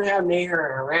begat Abraham, Nahor,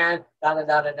 and Haran,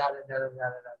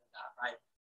 right?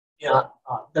 You know,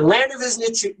 the land of his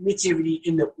nativity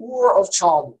in the Ur of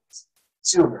Chaldeans,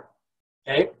 Sumer.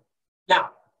 Okay?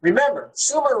 Now, remember,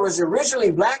 Sumer was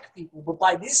originally black people, but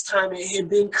by this time it had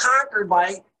been conquered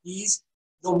by these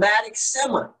nomadic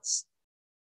Semites.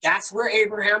 That's where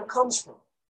Abraham comes from.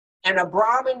 And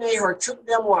Abram and Nahor took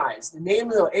them wives. The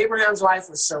name of Abraham's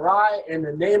wife was Sarai, and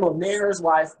the name of Nahor's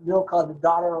wife, Milcah, the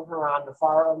daughter of Haran, the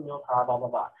father of Milcah, blah, blah,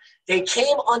 blah. They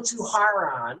came unto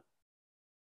Haran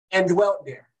and dwelt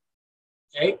there.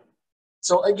 Okay?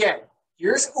 So again,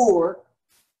 here's Ur.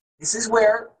 This is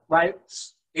where, right,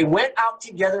 they went out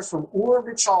together from Ur of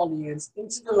the Chaldeans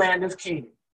into the land of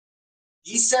Canaan.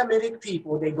 These Semitic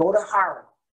people, they go to Haran.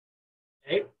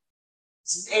 Okay?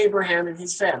 This is Abraham and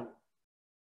his family.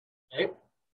 Okay?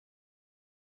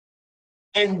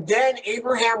 And then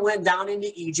Abraham went down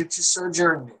into Egypt to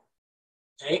sojourn there.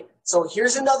 Okay? So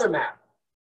here's another map.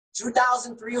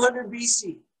 2300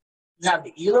 BC. You have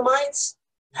the Elamites,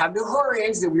 you have the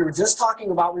Hurrians that we were just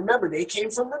talking about. Remember, they came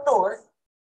from the north,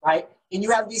 right? And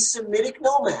you have these Semitic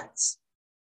nomads,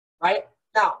 right?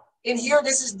 Now, in here,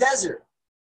 this is desert,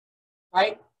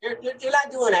 right? They're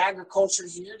not doing agriculture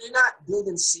here. They're not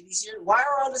building cities here. Why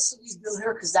are all the cities built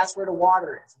here? Because that's where the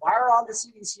water is. Why are all the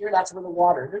cities here? That's where the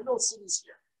water is. There's no cities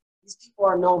here. These people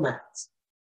are nomads,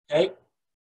 okay?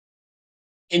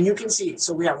 And you can see,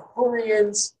 so we have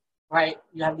Hurrians, right?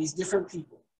 You have these different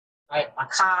people, right?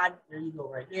 Akkad, there you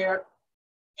go right there,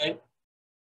 okay?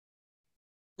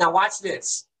 Now watch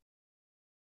this,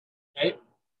 okay?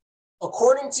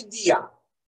 According to Dion,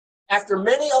 after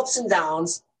many ups and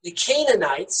downs, the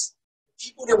Canaanites, the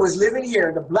people that was living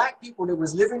here, the black people that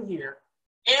was living here,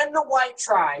 and the white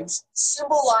tribes,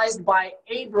 symbolized by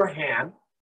Abraham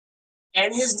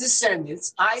and his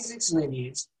descendants, Isaac's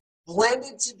lineage,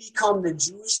 blended to become the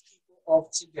Jewish people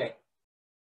of today.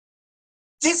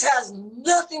 This has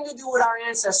nothing to do with our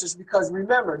ancestors because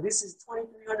remember, this is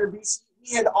 2300 BC.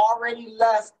 We had already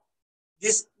left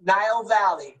this Nile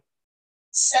Valley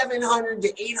 700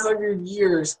 to 800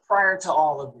 years prior to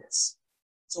all of this.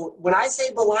 So when I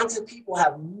say Balata people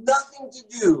have nothing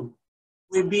to do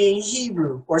with being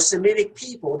Hebrew or Semitic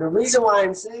people, the reason why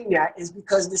I'm saying that is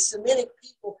because the Semitic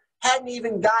people hadn't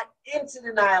even got into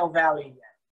the Nile Valley yet.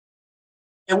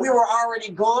 And we were already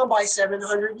gone by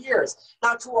 700 years.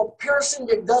 Now, to a person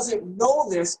that doesn't know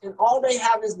this, and all they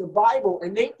have is the Bible,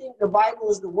 and they think the Bible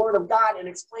is the Word of God and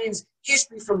explains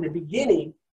history from the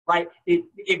beginning, right?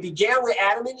 It began with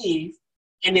Adam and Eve,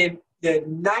 and then the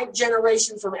ninth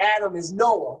generation from Adam is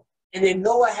Noah, and then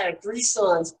Noah had 3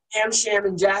 sons, Ham, Shem,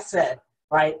 and Japheth,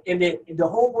 right? And then the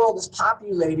whole world is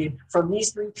populated from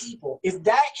these 3 people. If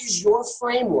that is your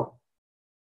framework,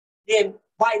 then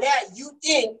by that, you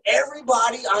think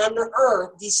everybody on the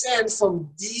earth descends from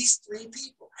these 3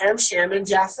 people, Ham, Shem, and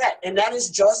Japheth. And that is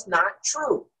just not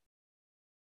true.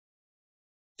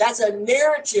 That's a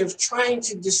narrative trying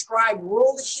to describe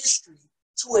world history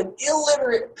to an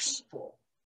illiterate people,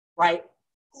 right,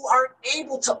 who aren't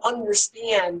able to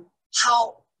understand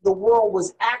how the world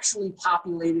was actually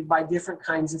populated by different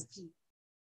kinds of people.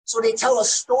 So they tell a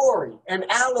story, an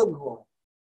allegory,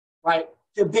 right,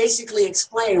 to basically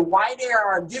explain why there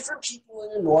are different people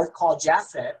in the north called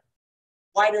Japheth,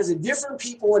 why there's a different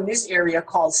people in this area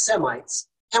called Semites,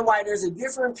 and why there's a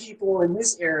different people in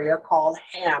this area called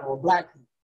Ham or black people.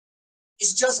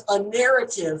 It's just a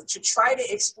narrative to try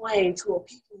to explain to a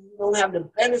people who don't have the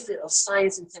benefit of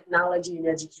science and technology and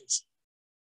education.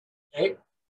 Okay?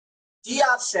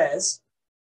 Diop says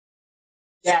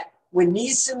that when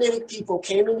these Semitic people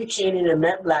came into Canaan and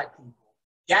met black people,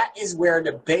 that is where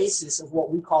the basis of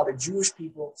what we call the Jewish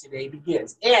people today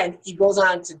begins. And he goes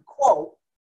on to quote,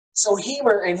 so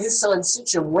Hemer and his son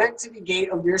Sichem went to the gate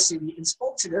of their city and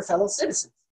spoke to their fellow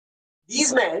citizens.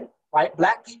 These men, right,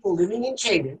 black people living in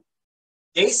Canaan,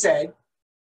 they said,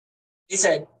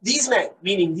 these men,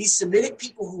 meaning these Semitic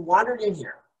people who wandered in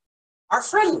here, are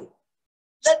friendly.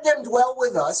 Let them dwell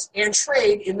with us and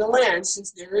trade in the land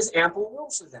since there is ample room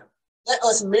for them. Let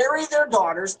us marry their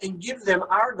daughters and give them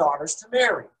our daughters to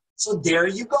marry. So there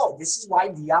you go. This is why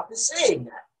Diop is saying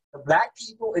that. The black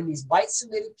people and these white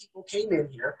Semitic people came in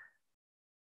here,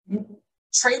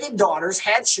 traded daughters,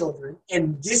 had children,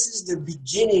 and this is the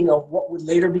beginning of what would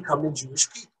later become the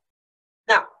Jewish people.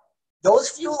 Now, those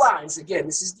few lines, again,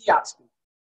 this is Diop speaking,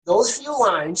 those few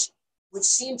lines, which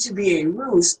seem to be a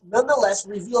ruse, nonetheless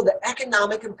reveal the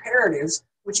economic imperatives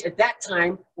which at that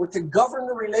time were to govern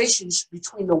the relations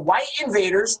between the white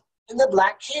invaders and the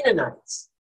black Canaanites.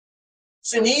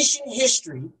 Phoenician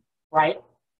history, right?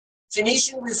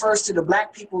 Phoenician refers to the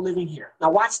black people living here.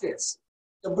 Now watch this.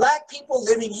 The black people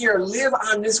living here live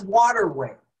on this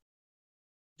waterway.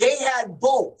 They had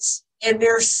boats and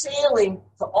they're sailing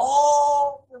to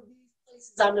all of these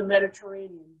places on the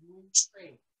Mediterranean doing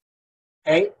trade.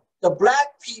 Okay? The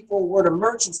black people were the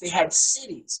merchants. They had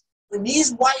cities. When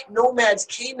these white nomads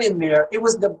came in there, it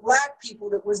was the black people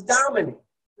that was dominant.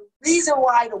 The reason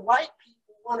why the white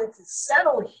people wanted to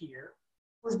settle here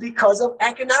was because of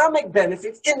economic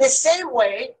benefits in the same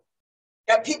way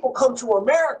that people come to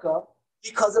America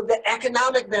because of the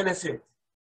economic benefit.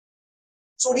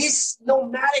 So these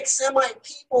nomadic Semite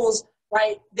peoples,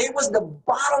 right, they was the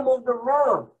bottom of the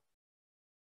rung.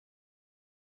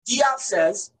 Diop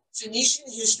says, Phoenician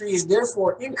history is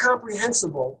therefore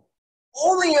incomprehensible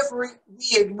only if we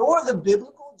ignore the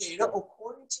biblical data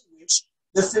according to which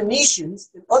the Phoenicians,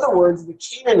 in other words, the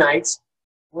Canaanites,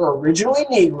 were originally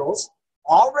Negroes,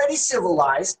 already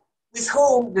civilized, with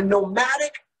whom the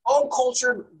nomadic,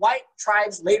 uncultured white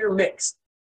tribes later mixed.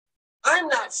 I'm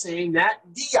not saying that.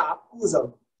 Diop, who is a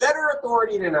better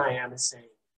authority than I am, is saying.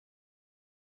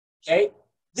 Okay?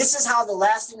 This is how the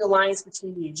lasting alliance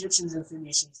between the Egyptians and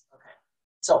Phoenicians. Okay.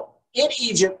 So, in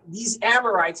Egypt, these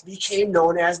Amorites became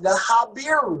known as the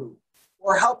Habiru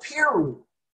or Hapiru,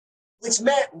 which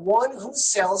meant one who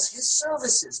sells his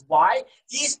services. Why?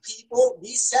 These people,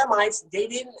 these Semites, they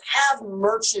didn't have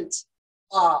merchant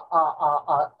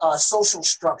social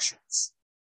structures.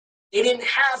 They didn't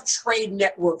have trade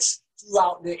networks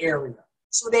throughout the area.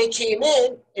 So they came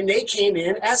in, and they came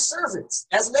in as servants,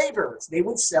 as laborers. They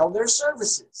would sell their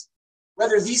services.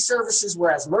 Whether these services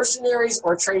were as mercenaries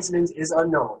or tradesmen is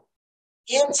unknown.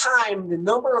 In time, the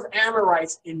number of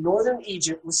Amorites in northern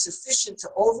Egypt was sufficient to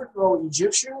overthrow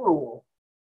Egyptian rule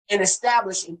and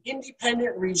establish an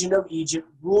independent region of Egypt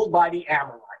ruled by the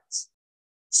Amorites,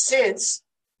 since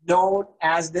known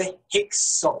as the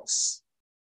Hyksos.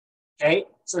 Okay,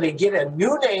 so they get a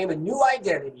new name, a new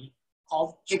identity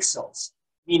called Hyksos,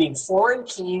 meaning foreign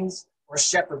kings or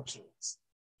shepherd kings.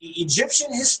 The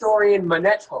Egyptian historian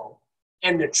Manetho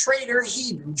and the traitor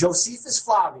Hebrew Josephus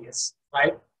Flavius,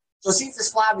 right?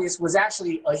 Josephus Flavius was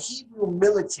actually a Hebrew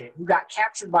militant who got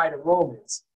captured by the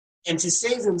Romans, and to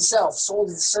save himself, sold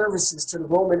his services to the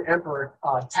Roman Emperor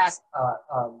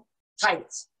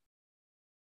Titus.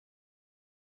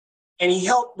 And he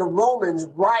helped the Romans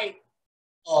write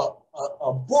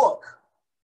a book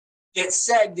that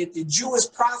said that the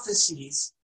Jewish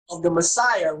prophecies of the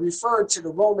Messiah referred to the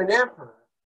Roman emperor,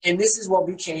 and this is what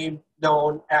became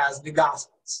known as the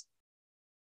Gospels.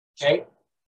 Okay?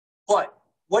 But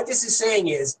what this is saying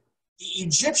is the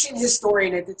Egyptian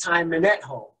historian at the time,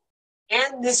 Manetho,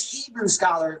 and this Hebrew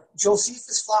scholar,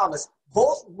 Josephus Flavius,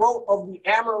 both wrote of the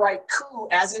Amorite coup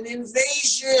as an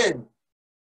invasion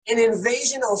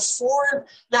of foreign.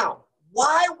 Now,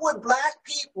 why would black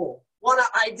people want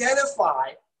to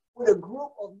identify with a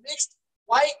group of mixed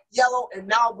white, yellow, and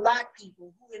now black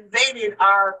people who invaded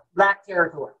our black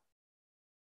territory?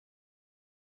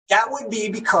 That would be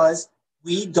because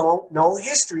we don't know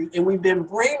history, and we've been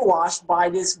brainwashed by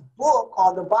this book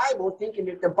called the Bible, thinking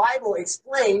that the Bible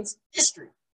explains history.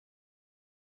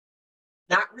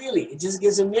 Not really. It just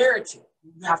gives a narrative.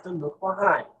 You have to look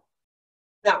behind.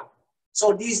 Now,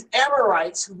 so these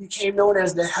Amorites who became known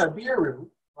as the Habiru,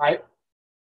 right?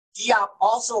 Diop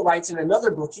also writes in another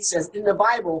book, he says, in the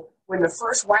Bible, when the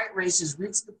first white races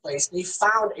reached the place, they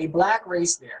found a black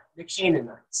race there, the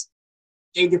Canaanites.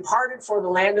 They departed for the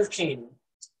land of Canaan.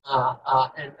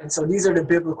 And so these are the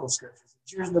biblical scriptures.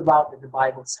 Here's about that the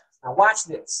Bible says. Now watch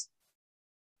this.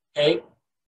 Okay?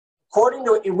 According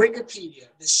to Wikipedia,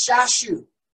 the Shashu,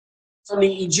 from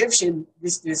the Egyptian,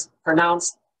 this is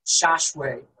pronounced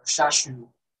Shashwe or Shashu,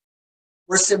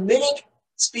 were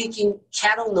Semitic-speaking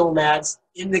cattle nomads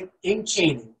in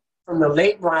Canaan from the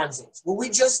late Bronze Age. Well, we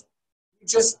just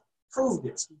proved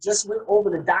this. We just went over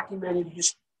the documented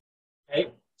history.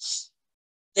 Okay?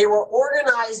 They were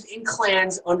organized in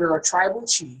clans under a tribal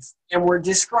chief and were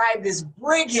described as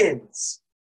brigands,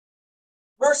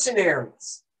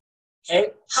 mercenaries.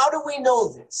 Okay? How do we know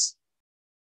this?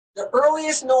 The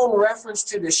earliest known reference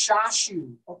to the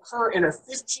Shashu occur in a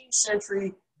 15th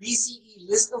century BCE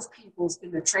list of peoples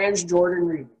in the Transjordan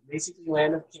region, basically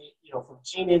land of from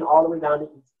Canaan all the way down to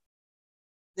Egypt.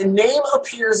 The name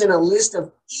appears in a list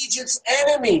of Egypt's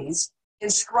enemies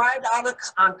inscribed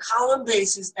on column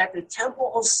bases at the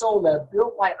Temple of Sola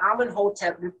built by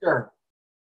Amenhotep III.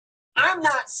 I'm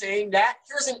not saying that.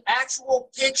 Here's an actual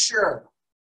picture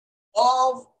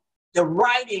of the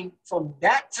writing from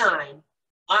that time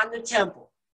on the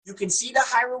temple. You can see the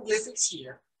hieroglyphics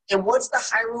here. And once the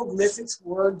hieroglyphics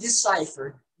were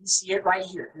deciphered, you see it right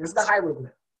here. Here's the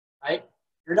hieroglyph, right?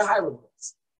 Here are the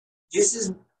hieroglyphs. This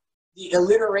is the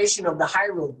alliteration of the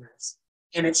hieroglyphs.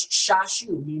 And it's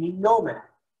Shashu, meaning nomad.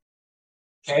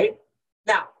 Okay?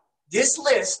 Now, this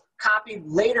list, copied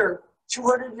later,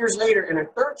 200 years later, in a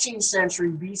 13th century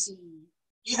BCE,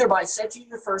 either by Seti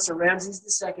I or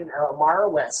Ramses II or Amara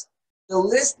West, the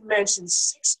list mentions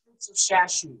 6 groups of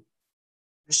Shashu.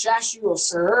 The Shashu of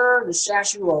Seir, the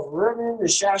Shashu of Rimmon, the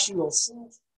Shashu of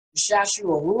Sint, the Shashu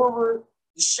of Ruber,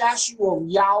 the Shashu of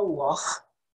Yahweh,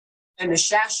 and the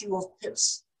Shashu of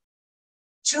Pips.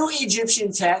 2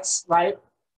 Egyptian texts, right,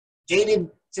 dated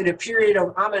to the period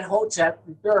of Amenhotep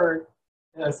III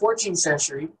in the 14th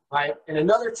century, right, and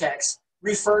another text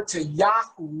referred to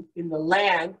Yahu in the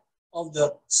land of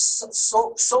the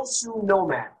Sosu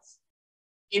nomads,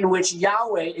 in which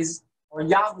Yahweh is, or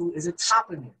Yahu is a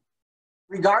toponym.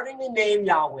 Regarding the name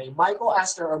Yahweh, Michael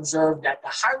Esther observed that the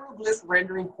hieroglyph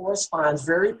rendering corresponds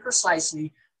very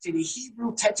precisely to the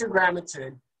Hebrew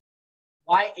tetragrammaton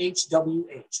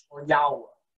YHWH, or Yahweh,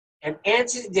 and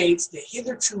antedates the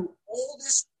hitherto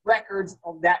oldest records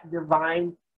of that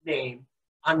divine name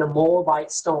on the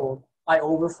Moabite stone by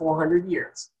over 400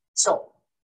 years. So,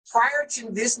 prior to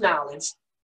this knowledge,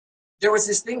 there was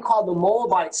this thing called the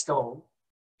Moabite stone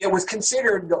that was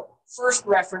considered the first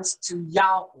reference to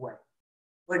Yahweh.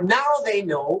 But now they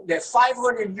know that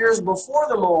 500 years before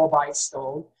the Moabite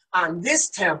stone, on this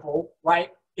temple,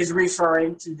 right, is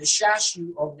referring to the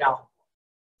Shashu of Yahweh.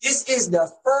 This is the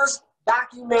first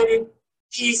documented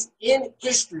piece in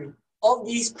history of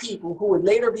these people who would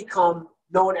later become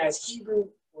known as Hebrew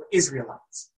or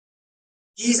Israelites.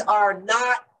 These are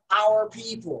not our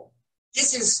people.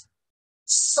 This is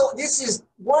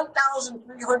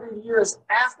 1,300 years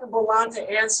after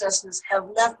Balata ancestors have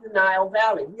left the Nile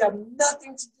Valley. We have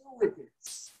nothing to do with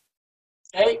this.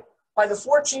 Okay? By the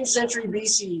 14th century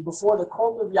BC, before the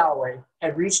cult of Yahweh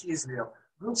had reached Israel,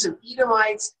 groups of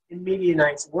Edomites and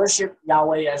Midianites worshiped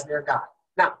Yahweh as their God.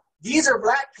 Now, these are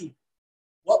black people.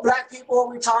 What black people are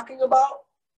we talking about?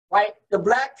 right? The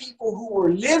black people who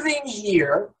were living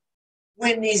here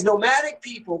when these nomadic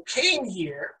people came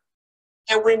here,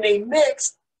 and when they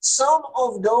mixed, some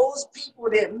of those people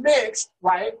that mixed,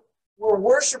 right, were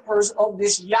worshipers of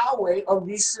this Yahweh of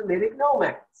these Semitic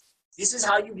nomads. This is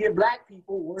how you get black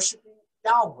people worshiping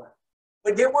Yahweh.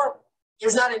 But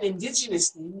there's not an indigenous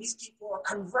thing. These people are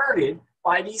converted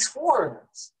by these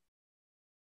foreigners.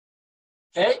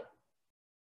 Okay?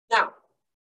 Now,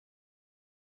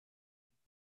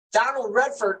 Donald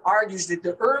Redford argues that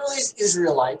the earliest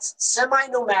Israelites,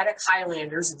 semi-nomadic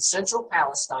highlanders in central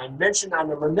Palestine, mentioned on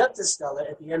the Merneptah stela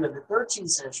at the end of the 13th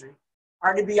century,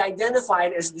 are to be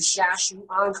identified as the Shashu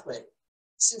enclave.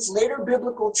 Since later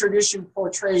biblical tradition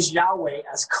portrays Yahweh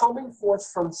as coming forth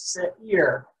from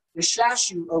Seir, the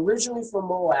Shashu, originally from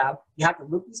Moab, you have to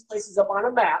look these places up on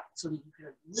a map so that you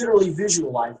can literally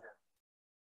visualize them,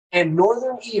 and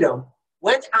northern Edom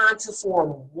went on to form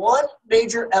one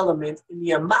major element in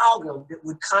the amalgam that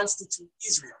would constitute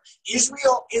Israel.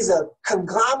 Israel is a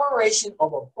conglomeration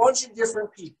of a bunch of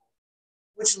different people,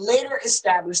 which later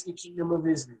established the Kingdom of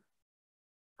Israel.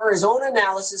 Per his own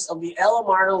analysis of the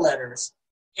Elamarna letters,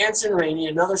 Anson Rainey,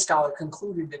 another scholar,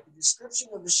 concluded that the description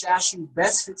of the Shashu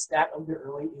best fits that of the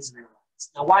early Israelites.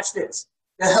 Now watch this.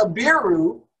 The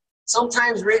Habiru,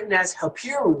 sometimes written as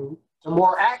Hapiru, and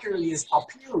more accurately as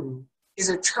Apiru, is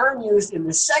a term used in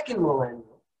the second millennium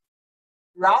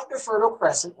throughout the Fertile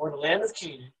Crescent, or the land of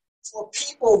Canaan, for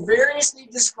people variously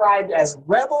described as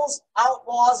rebels,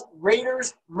 outlaws,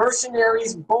 raiders,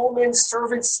 mercenaries, bowmen,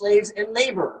 servants, slaves, and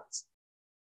laborers.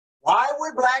 Why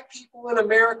would black people in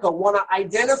America want to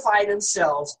identify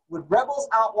themselves with rebels,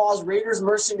 outlaws, raiders,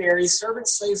 mercenaries,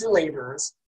 servants, slaves, and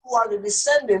laborers, who are the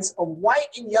descendants of white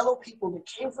and yellow people that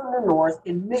came from the north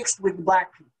and mixed with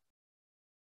black people?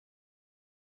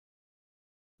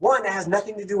 One that has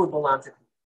nothing to do with Balata people.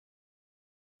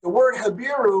 The word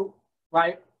Habiru,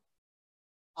 right,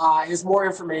 is more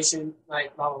information,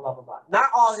 like blah, blah, blah, blah, blah. Not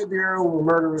all Habiru were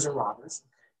murderers and robbers.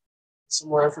 Okay. Some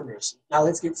more information. Now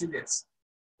let's get to this,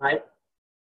 right?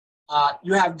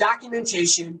 You have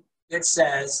documentation that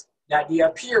says that the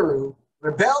Apiru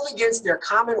rebelled against their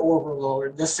common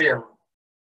overlord, the Pharaoh.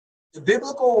 The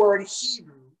biblical word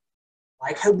Hebrew,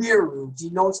 like Habiru,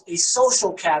 denotes a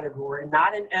social category,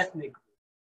 not an ethnic group.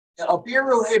 The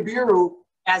Abiru Hebiru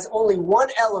has only one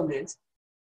element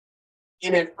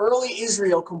in an early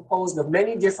Israel composed of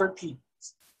many different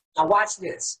peoples. Now watch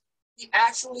this. We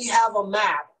actually have a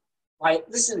map, right?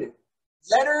 Listen to it.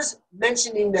 Letters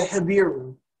mentioning the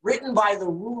Hebiru written by the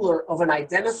ruler of an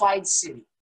identified city.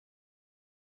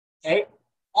 Okay?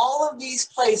 All of these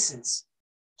places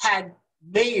had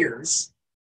mayors,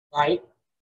 right?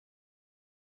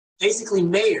 Basically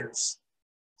mayors,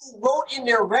 who wrote in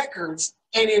their records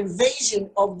an invasion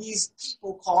of these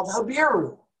people called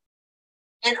Habiru.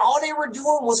 And all they were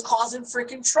doing was causing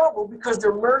freaking trouble because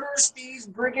they're murderers, thieves,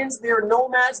 brigands, they're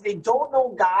nomads, they don't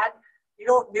know God, they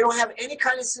don't have any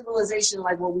kind of civilization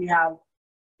like what we have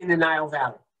in the Nile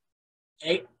Valley.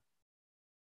 Okay?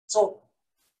 So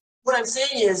what I'm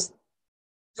saying is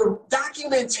the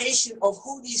documentation of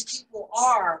who these people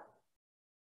are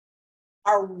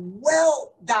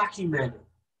well documented.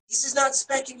 This is not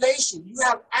speculation. You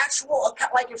have actual,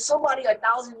 like if somebody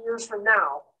 1,000 years from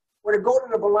now were to go to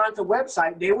the Balata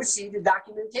website, they would see the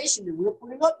documentation that we're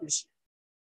putting up this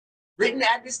year, written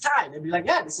at this time. They'd be like,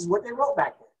 yeah, this is what they wrote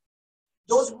back then.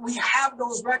 We have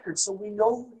those records, so we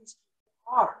know who these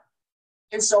people are.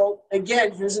 And so,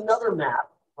 again, here's another map,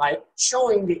 right,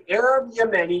 showing the Arab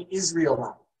Yemeni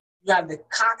Israelite. You have the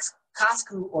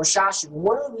Kasku or Shashu.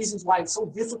 One of the reasons why it's so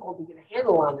difficult to get a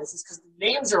handle on this is because the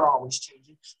names are always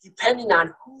changing depending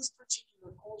on whose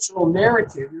particular cultural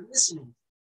narrative you're listening to.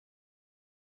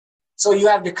 So you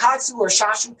have the Katsu or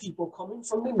Shashu people coming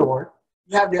from the north.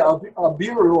 You have the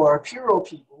Abiru or Apiro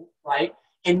people, right?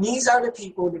 And these are the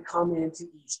people that come into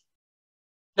Egypt.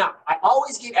 Now, I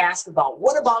always get asked about,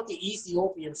 what about the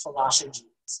Ethiopian Falasha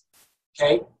Jews?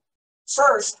 Okay?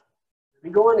 First, let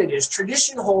me go into this.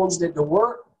 Tradition holds that the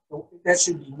word, that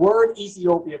should be word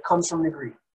Ethiopia, comes from the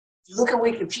Greek. If you look at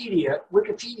Wikipedia,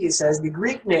 Wikipedia says the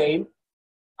Greek name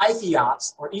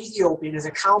Ethiops or Ethiopian is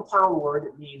a compound word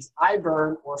that means I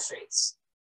burn or face.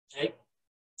 Okay?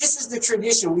 This is the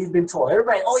tradition we've been told.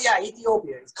 Everybody, oh yeah,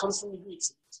 Ethiopia, it comes from the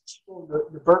Greeks. It's people,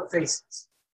 the burnt faces.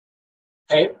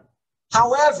 Okay?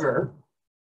 However,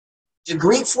 the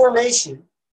Greek formation,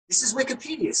 this is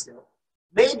Wikipedia still,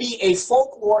 may be a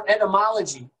folklore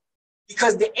etymology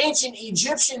because the ancient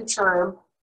Egyptian term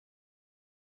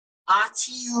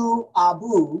Atiu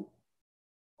Abu,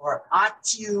 or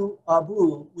Atiu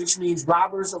Abu, which means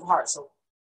robbers of heart. So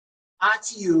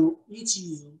Atiu,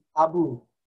 Abu,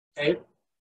 okay?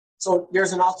 So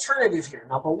there's an alternative here.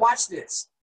 Now, but watch this,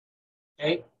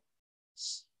 okay?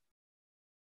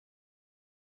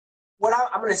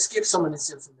 I'm going to skip some of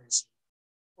this information.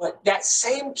 But that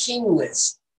same king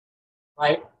list,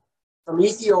 right, from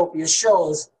Ethiopia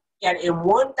shows that in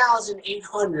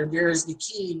 1800, there is the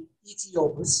king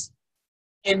Ethiopus.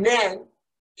 And then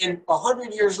in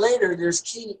 100 years later, there's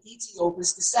King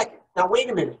Ethiopus II. Now, wait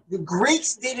a minute. The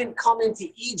Greeks didn't come into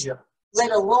Egypt,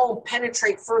 let alone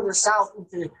penetrate further south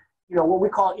into, what we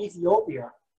call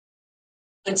Ethiopia,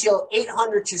 until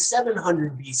 800 to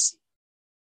 700 BC.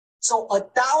 So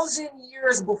 1,000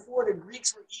 years before the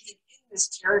Greeks were even in this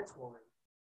territory,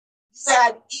 you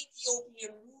had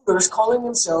Ethiopian rulers calling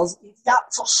themselves Ethiopia.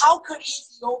 So how could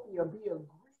Ethiopia be a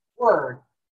Greek word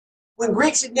when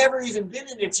Greeks had never even been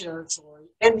in the territory,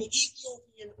 and the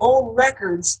Ethiopian own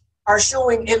records are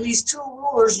showing at least 2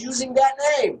 rulers using that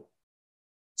name?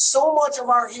 So much of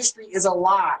our history is a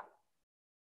lie.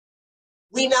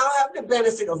 We now have the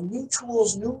benefit of new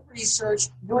tools, new research,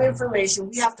 new information.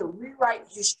 We have to rewrite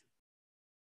history.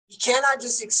 We cannot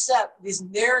just accept these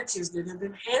narratives that have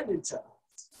been handed to us.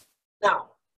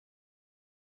 Now,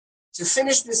 to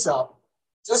finish this up,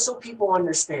 just so people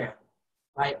understand,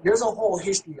 right? There's a whole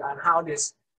history on how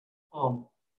this,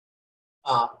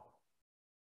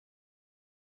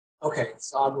 okay,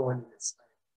 so I'll go into this.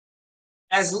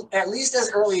 At least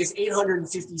as early as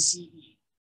 850 CE,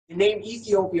 the name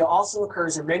Ethiopia also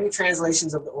occurs in many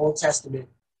translations of the Old Testament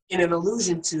in an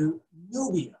allusion to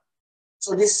Nubia.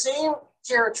 So this same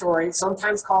territory,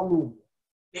 sometimes called Nubia,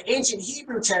 the ancient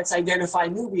Hebrew texts identify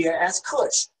Nubia as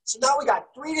Cush. So now we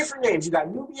got 3 different names. You got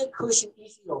Nubia, Cush, and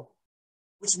Ethiopia,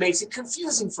 which makes it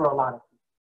confusing for a lot of people.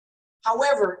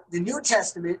 However, the New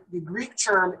Testament, the Greek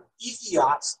term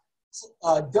Ethiops,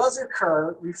 does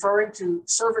occur referring to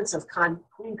servants of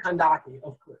Queen Kandake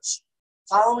of Cush.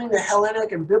 Following the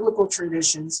Hellenic and biblical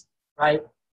traditions, right,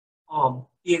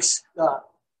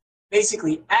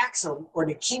 basically Axum, or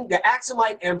the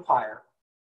Axumite Empire,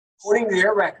 according to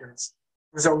their records,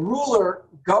 was a ruler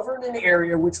governed an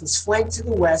area which was flanked to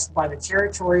the west by the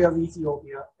territory of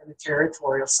Ethiopia and the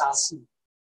territory of South Sudan.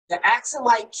 The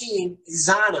Axumite king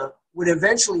Izana would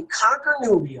eventually conquer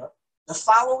Nubia the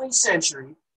following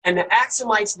century, and the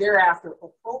Axumites thereafter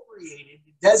appropriated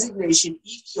the designation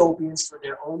Ethiopians for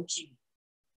their own kingdom.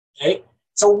 Okay,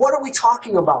 so what are we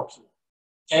talking about here?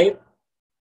 Okay,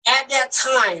 at that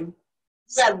time,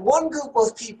 you had one group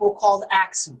of people called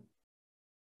Axum.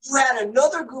 You had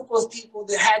another group of people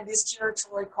that had this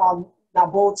territory called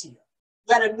Nabotia.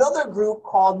 You had another group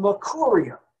called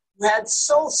Makuria. You had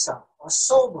Sosa or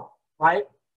Soba, right?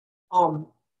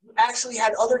 You actually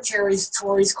had other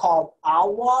territories called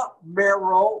Awa,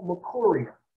 Mero,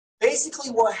 Makuria.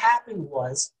 Basically what happened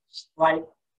was, right,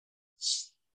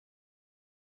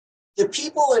 the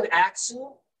people in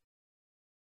Axum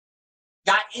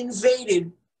got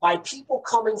invaded by people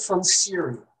coming from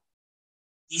Syria,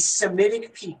 these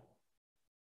Semitic people.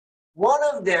 One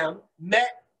of them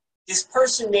met this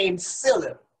person named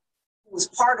Philip, who was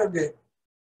part of the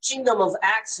kingdom of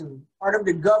Axum, part of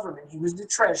the government. He was the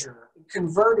treasurer, and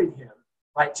converted him,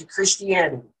 right, to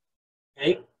Christianity.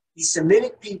 Okay? These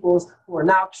Semitic peoples who are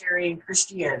now carrying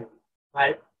Christianity,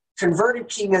 right, converted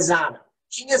King Azana.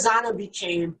 King Azana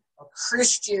became a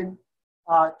Christian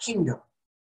kingdom.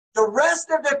 The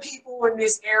rest of the people in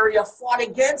this area fought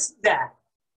against that.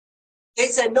 They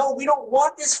said, no, we don't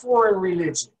want this foreign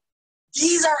religion.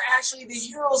 These are actually the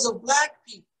heroes of black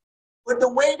people. But the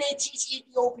way they teach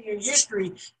Ethiopian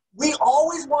history, we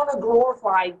always want to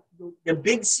glorify the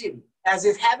big city, as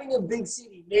if having a big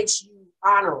city makes you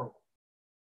honorable.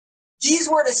 These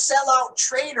were the sellout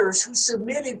traders who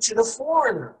submitted to the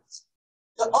foreigners.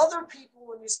 The other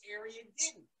people in this area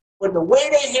didn't. But the way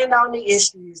they hand down the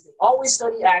history is they always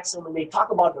study Axum, and they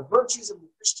talk about the virtues of the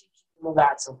Christian kingdom of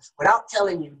Axum without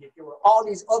telling you that there were all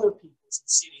these other peoples and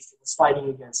cities that was fighting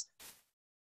against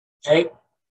them. Okay?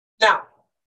 Now,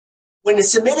 when the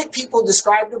Semitic people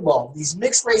described above, these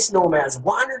mixed race nomads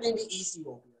wandered into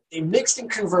Ethiopia. They mixed and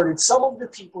converted some of the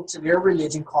people to their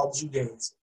religion called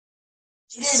Judaism.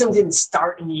 Judaism didn't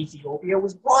start in Ethiopia, it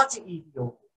was brought to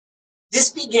Ethiopia. This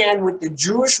began with the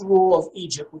Jewish rule of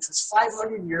Egypt, which was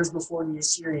 500 years before the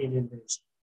Assyrian invasion.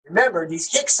 Remember, these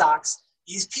Hyksoks,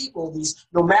 these people, these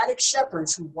nomadic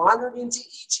shepherds who wandered into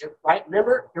Egypt, right?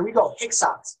 Remember, here we go,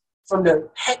 Hyksoks, from the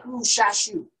Hekru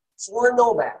Shashu, foreign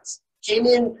nomads, came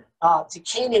in to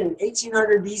Canaan in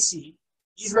 1800 BC.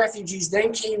 These refugees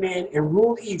then came in and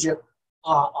ruled Egypt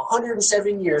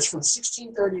 107 years, from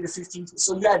 1630 to 1520.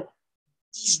 So you had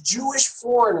these Jewish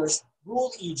foreigners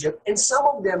ruled Egypt, and some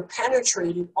of them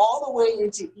penetrated all the way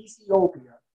into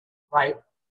Ethiopia, right?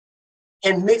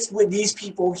 and mixed with these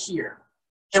people here.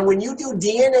 And when you do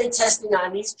DNA testing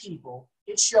on these people,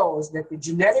 it shows that the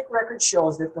genetic record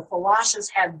shows that the Falashas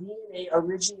have DNA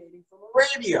originating from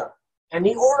Arabia and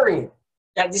the Orient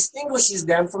that distinguishes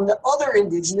them from the other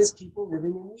indigenous people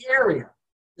living in the area.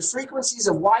 The frequencies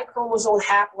of Y chromosome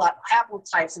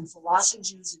haplotypes in Falasha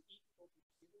Jews in table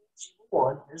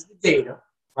 1, here's the data,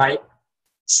 right,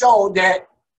 show that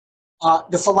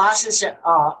the Falasha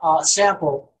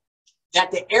sample,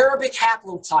 that the Arabic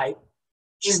haplotype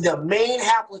is the main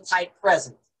haplotype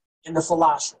present in the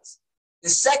Falashas. The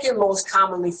second most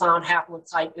commonly found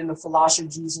haplotype in the Falasha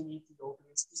Jews and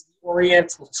Ethiopians is the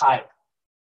Oriental type.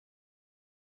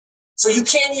 So you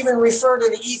can't even refer to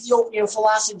the Ethiopian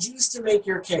Falasha Jews to make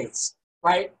your case,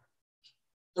 right?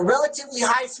 The relatively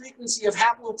high frequency of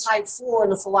haplotype 4 in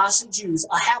the Falasha Jews,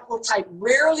 a haplotype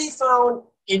rarely found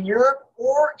in Europe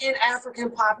or in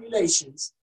African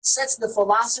populations, sets the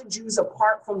Falasha Jews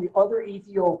apart from the other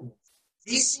Ethiopians.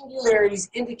 These singularities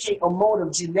indicate a mode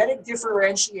of genetic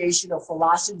differentiation of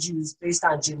Falasha Jews based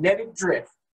on genetic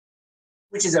drift,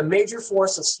 which is a major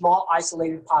force of small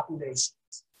isolated populations.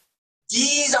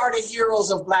 These are the heroes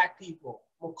of black people,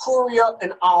 Makuria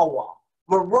and Awa.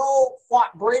 Moreau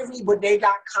fought bravely, but they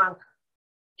got conquered.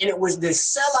 And it was the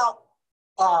sellout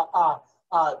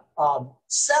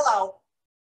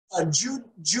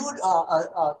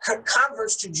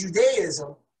converts to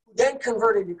Judaism who then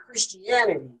converted to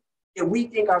Christianity that we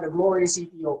think are the glorious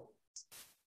Ethiopians.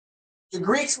 The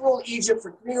Greeks ruled Egypt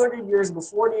for 300 years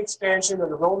before the expansion of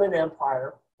the Roman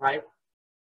Empire, right?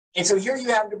 And so here you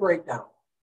have the breakdown.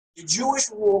 The Jewish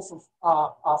rule for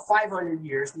 500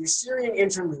 years, the Assyrian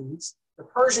interludes, the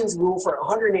Persians rule for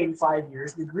 185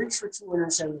 years, the Greeks for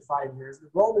 275 years, the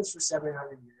Romans for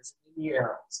 700 years, and the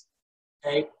Arabs.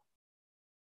 Okay?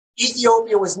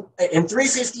 Ethiopia was, in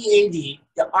 350 AD,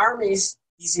 the armies,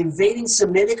 these invading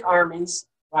Semitic armies,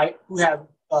 right, who have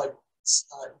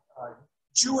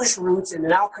Jewish roots and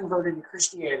now converted to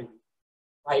Christianity,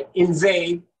 right,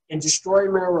 invade and destroy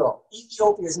Meroe.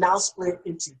 Ethiopia is now split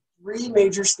into 3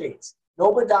 major states.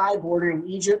 Nobadai, bordering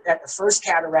Egypt at the first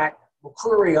cataract,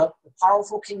 Makuria, the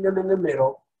powerful kingdom in the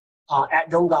middle, at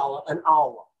Dongala, and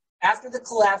Awa. After the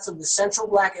collapse of the Central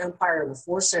Black Empire in the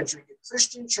 4th century, the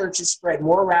Christian churches spread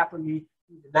more rapidly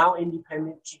through the now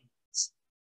independent kingdoms.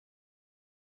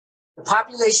 The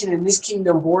population in this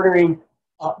kingdom bordering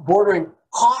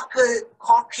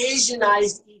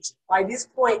Caucasianized Egypt. By this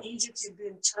point, Egypt had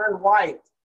been turned white,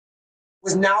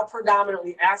 was now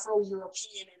predominantly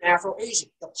Afro-European and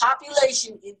Afro-Asian. The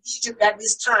population in Egypt at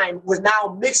this time was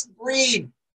now mixed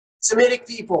breed Semitic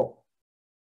people,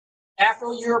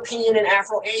 Afro-European and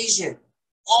Afro-Asian.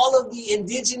 All of the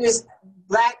indigenous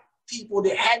black people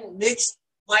that hadn't mixed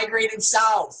migrated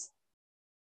south.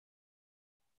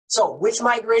 So which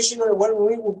migration, when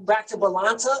we went back to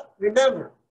Balata,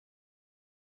 remember,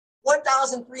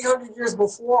 1,300 years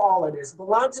before all of this,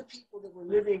 Balanta people that were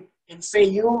living in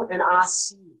Fayum and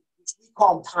Asi, which we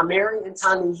call Tamari and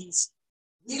Tanihisi,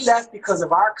 we left because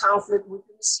of our conflict with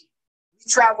the Messi. We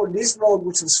traveled this road,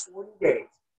 which was 40 days,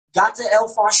 got to El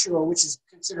Fashur, which is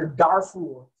considered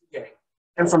Darfur today.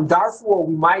 And from Darfur,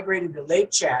 we migrated to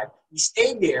Lake Chad. We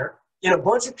stayed there. And a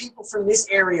bunch of people from this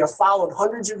area followed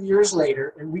hundreds of years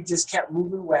later, and we just kept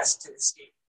moving west to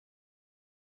escape.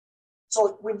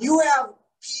 So when you have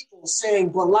people saying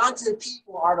Balanta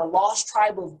people are the lost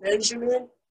tribe of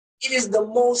Benjamin, it is the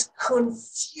most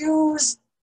confused,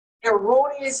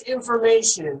 erroneous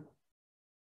information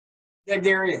that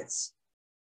there is.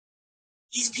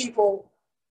 These people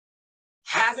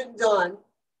haven't done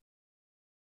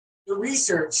the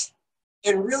research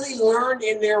and really learned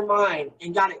in their mind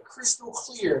and got it crystal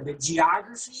clear the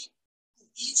geography who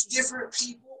each different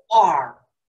people are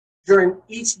during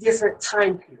each different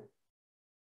time period.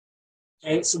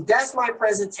 Okay, so that's my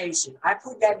presentation. I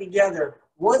put that together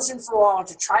once and for all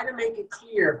to try to make it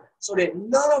clear so that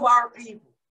none of our people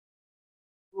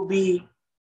will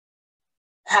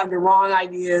have the wrong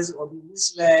ideas or be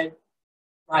misled,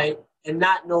 right, and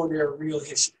not know their real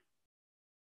history.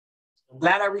 I'm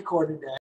glad I recorded that.